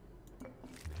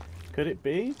 Could it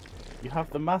be? You have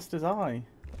the Master's eye.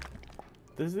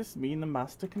 Does this mean the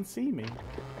Master can see me?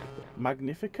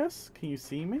 Magnificus, can you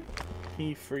see me? Can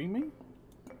you free me?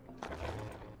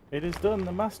 It is done,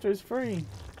 the Master is free.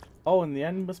 Oh, and the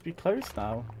end must be close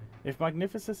now. If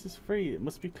Magnificus is free, it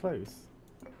must be close.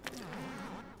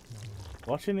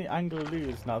 Watching the angler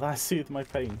lose, now that soothed my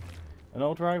pain. An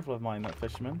old rival of mine, that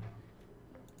fisherman.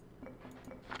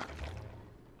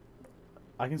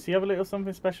 I can see you have a little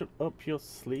something special up your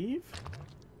sleeve.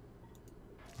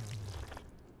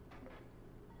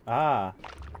 Ah.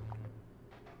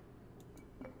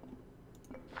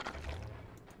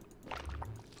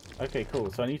 Okay,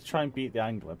 cool. So I need to try and beat the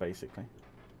angler, basically.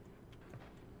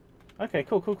 Okay,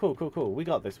 cool. We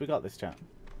got this, chat.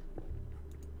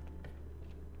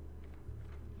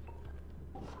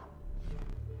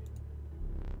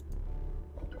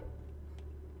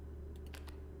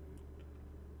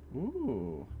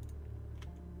 Ooh.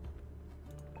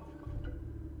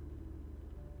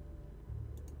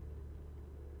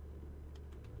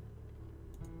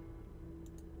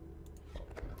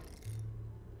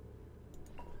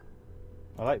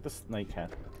 I like the snake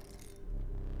head.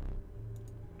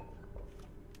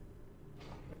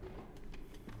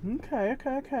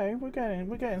 Okay. We're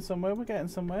getting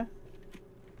somewhere.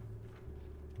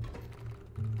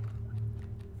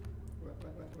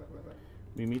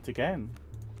 We meet again.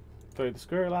 Throw the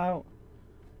squirrel out.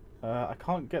 I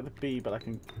can't get the bee, but I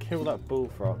can kill that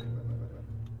bullfrog.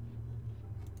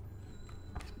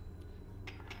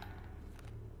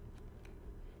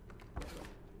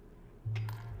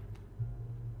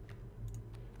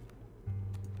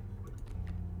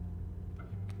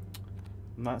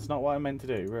 And that's not what I meant to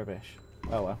do. Rubbish.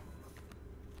 Oh well.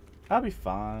 I'll be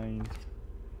fine.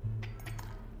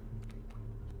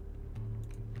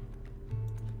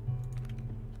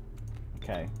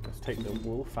 Okay, let's take the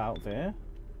wolf out there.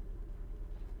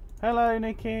 Hello,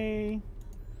 Nikki!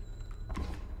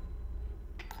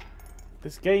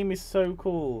 This game is so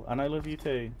cool, and I love you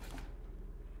too.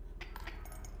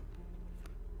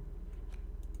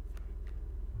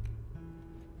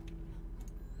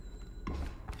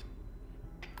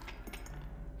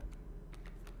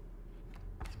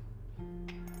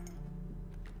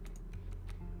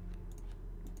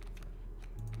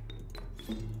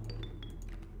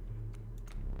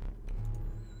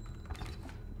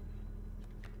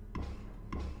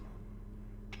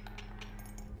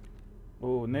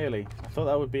 Oh, nearly. I thought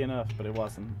that would be enough, but it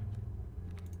wasn't.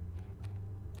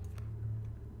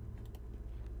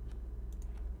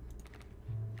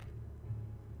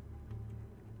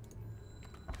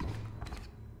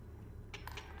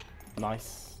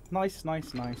 Nice. Nice,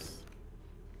 nice, nice.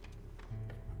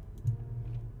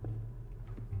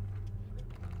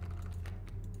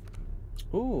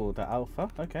 Ooh, the alpha.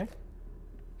 Okay.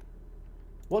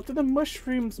 What do the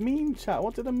mushrooms mean, chat?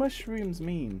 What do the mushrooms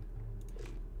mean?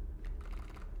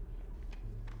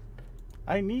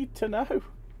 I need to know.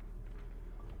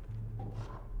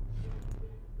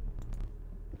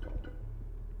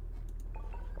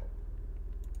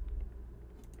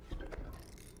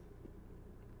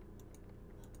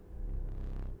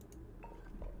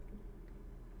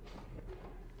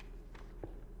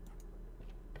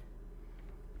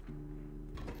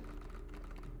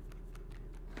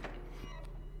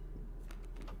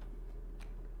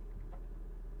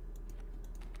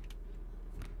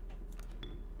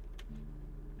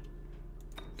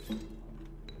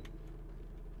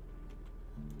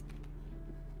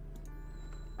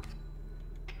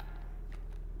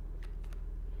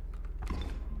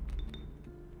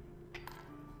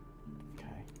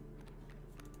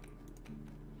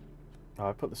 Oh,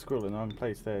 I put the squirrel in the wrong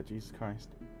place there, Jesus Christ.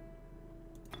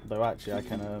 Though actually I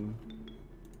can,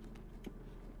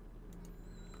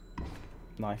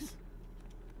 nice.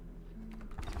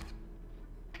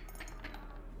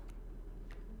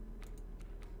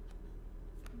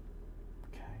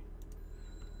 Okay.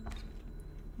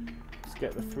 Let's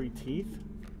get the 3 teeth.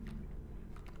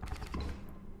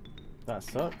 That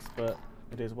sucks, but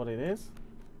it is what it is.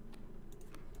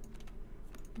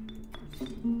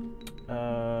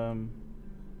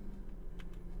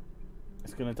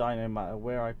 It's gonna die no matter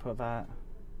where I put that.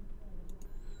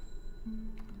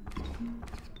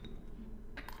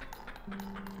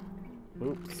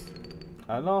 Oops.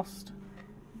 I lost.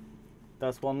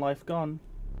 That's 1 life gone.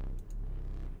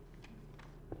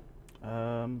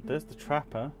 There's the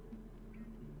trapper.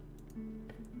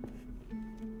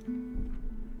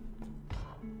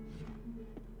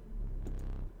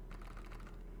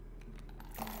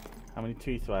 How many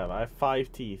teeth do I have? I have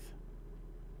 5 teeth.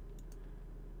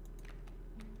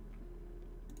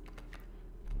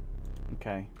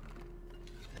 Okay.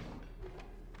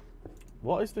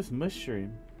 What is this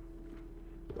mushroom?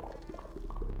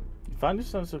 You find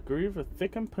yourself a groove of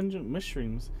thick and pungent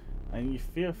mushrooms, and you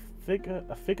feel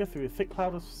a figure through a thick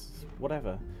cloud of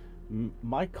whatever.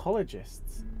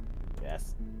 Mycologists.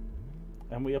 Yes.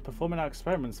 And we are performing our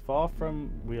experiments far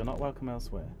from... We are not welcome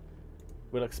elsewhere.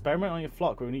 We'll experiment on your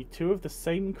flock. We'll need 2 of the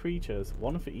same creatures,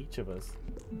 1 for each of us.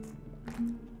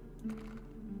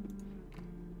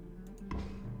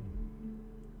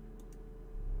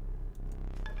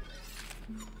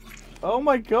 Oh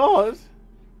my god!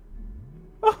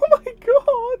 Oh my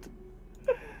god!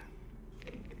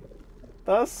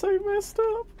 That's so messed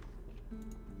up.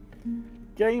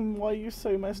 Game, why are you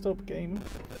so messed up, game?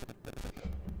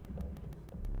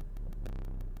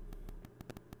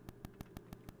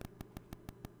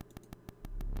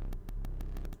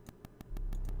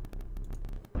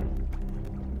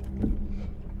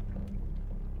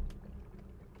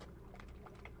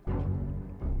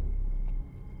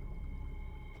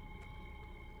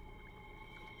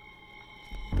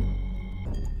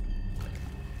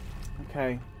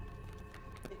 Okay.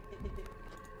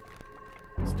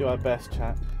 Let's do our best,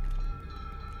 chat.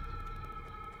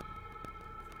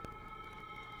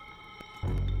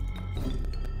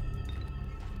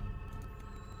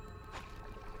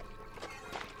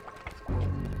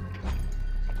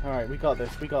 Alright, we got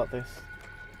this, we got this.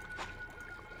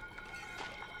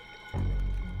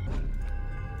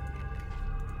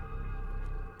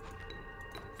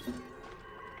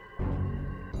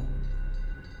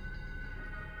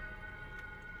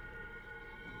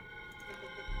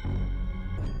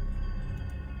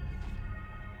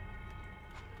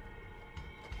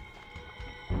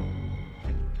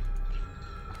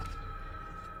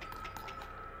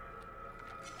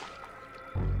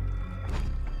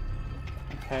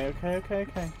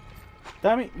 Okay.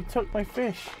 Damn it, you took my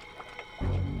fish.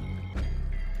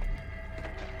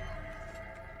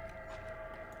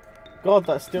 God,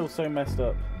 that's still so messed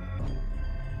up.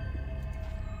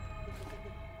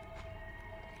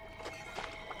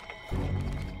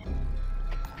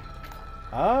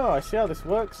 Oh, I see how this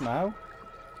works now.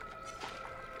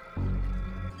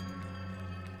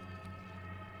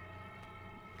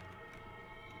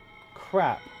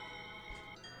 Crap.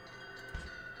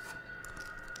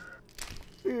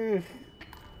 Ugh.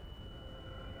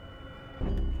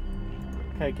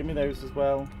 Okay, give me those as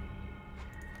well.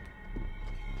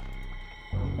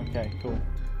 Okay, cool.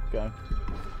 Go.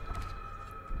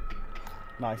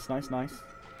 Nice, nice, nice.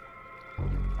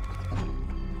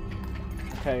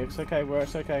 Okay, it's okay,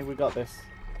 it's okay, we got this.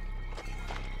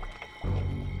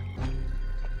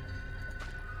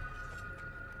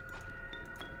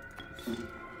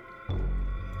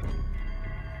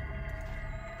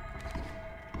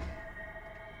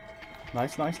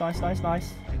 Nice, nice, nice, nice,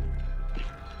 nice.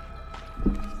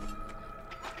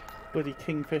 Bloody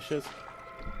kingfishers.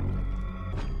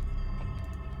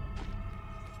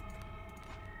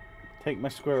 Take my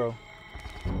squirrel.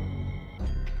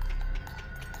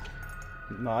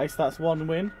 Nice, that's one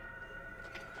win.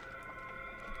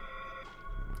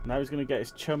 Now he's going to get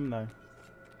his chum though.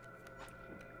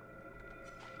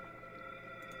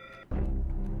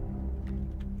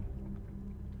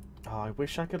 Oh, I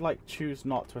wish I could like choose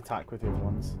not to attack with the other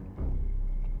ones.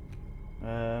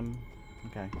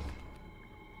 Okay.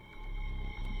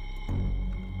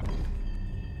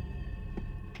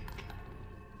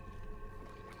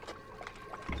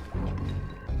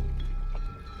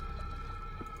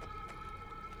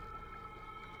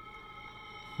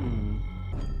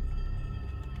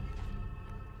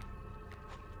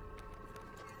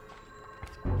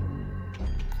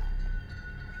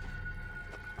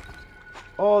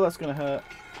 Oh, that's gonna hurt.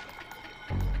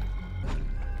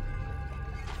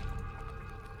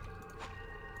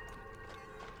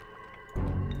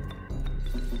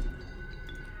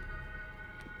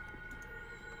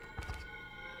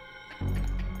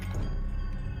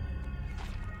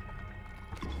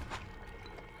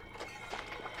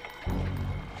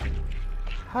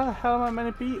 How the hell am I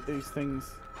meant to beat these things?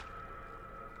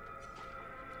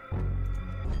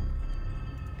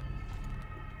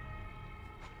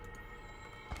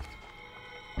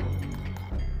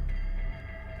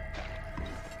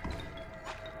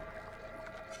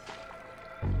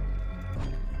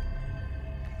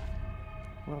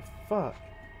 Well, fuck.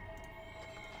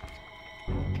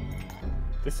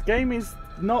 This game is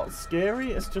not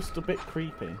scary, it's just a bit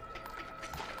creepy.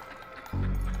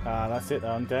 Ah, that's it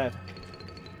though, I'm dead.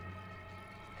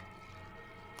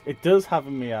 It does have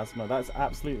a miasma, that's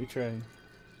absolutely true.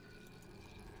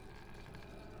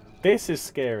 This is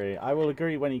scary. I will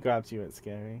agree when he grabs you, it's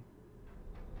scary.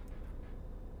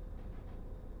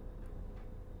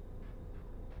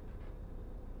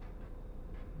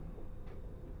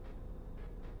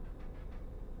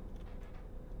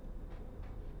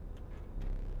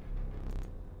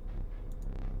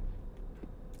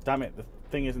 Damn it, the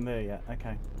thing isn't there yet.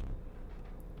 Okay.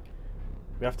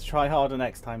 We have to try harder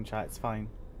next time, chat. It's fine.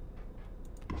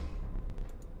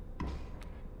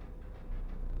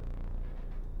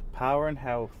 Power and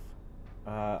health.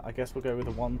 I guess we'll go with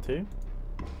a 1-2.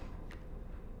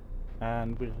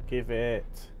 And we'll give it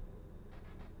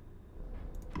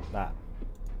that.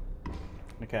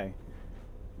 Okay.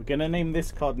 We're going to name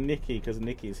this card Nikki because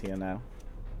Nikki's here now.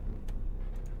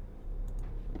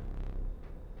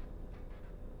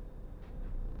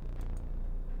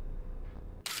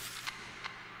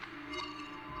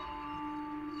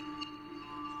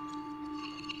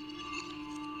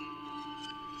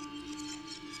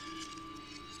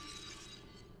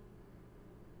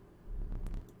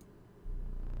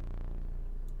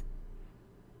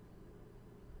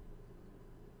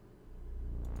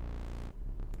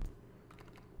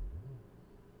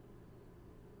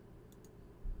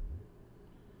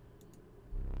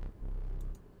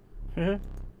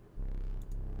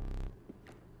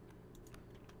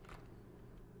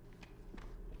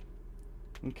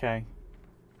 Okay.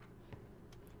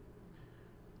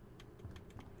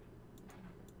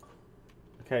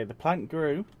 Okay, the plant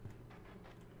grew.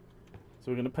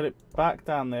 So we're going to put it back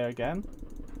down there again.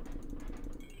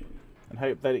 And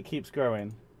hope that it keeps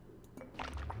growing.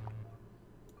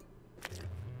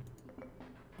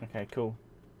 Okay, cool.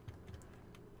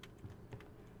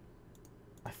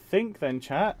 I think then,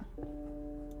 chat,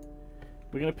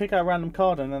 we're going to pick our random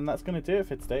card and then that's going to do it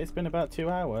for today. It's been about 2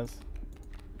 hours.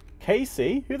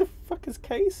 Casey? Who the fuck is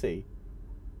Casey?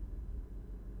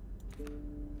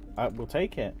 We'll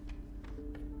take it.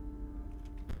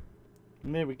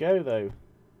 And there we go, though.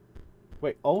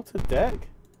 Wait, altered deck?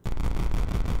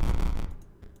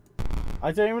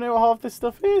 I don't even know what half this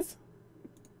stuff is.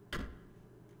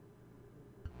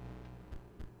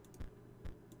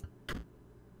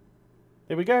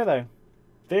 There we go, though.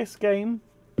 This game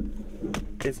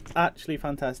is actually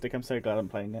fantastic. I'm so glad I'm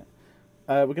playing it.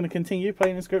 We're going to continue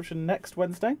playing Inscryption next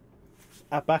Wednesday.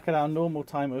 Back at our normal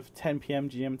time of 10 PM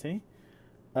GMT.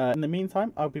 In the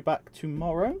meantime, I'll be back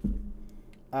tomorrow.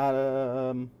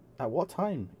 At what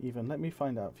time even? Let me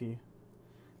find out for you.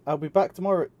 I'll be back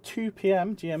tomorrow at 2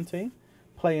 PM GMT.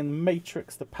 Playing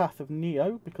Matrix The Path of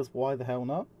Neo. Because why the hell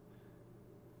not?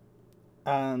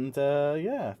 And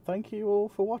yeah, thank you all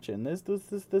for watching. There's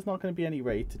not going to be any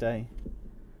raid today.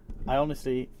 I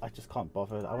just can't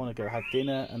bother. I want to go have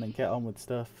dinner and then get on with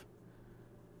stuff.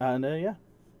 And yeah.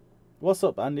 What's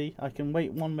up, Andy? I can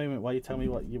wait one moment while you tell me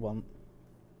what you want.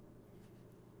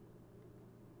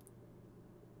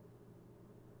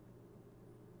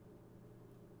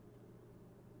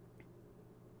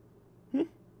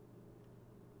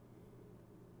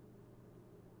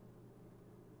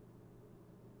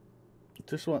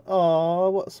 Just want.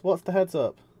 Oh, what's the heads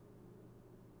up?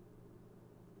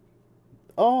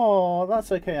 Oh,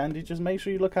 that's okay, Andy. Just make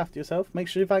sure you look after yourself. Make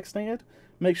sure you're vaccinated.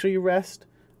 Make sure you rest,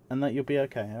 and that you'll be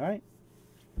okay. All right.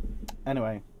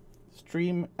 Anyway,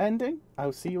 stream ending.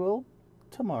 I'll see you all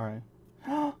tomorrow.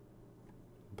 Bye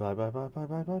bye bye bye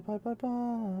bye bye bye bye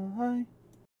bye.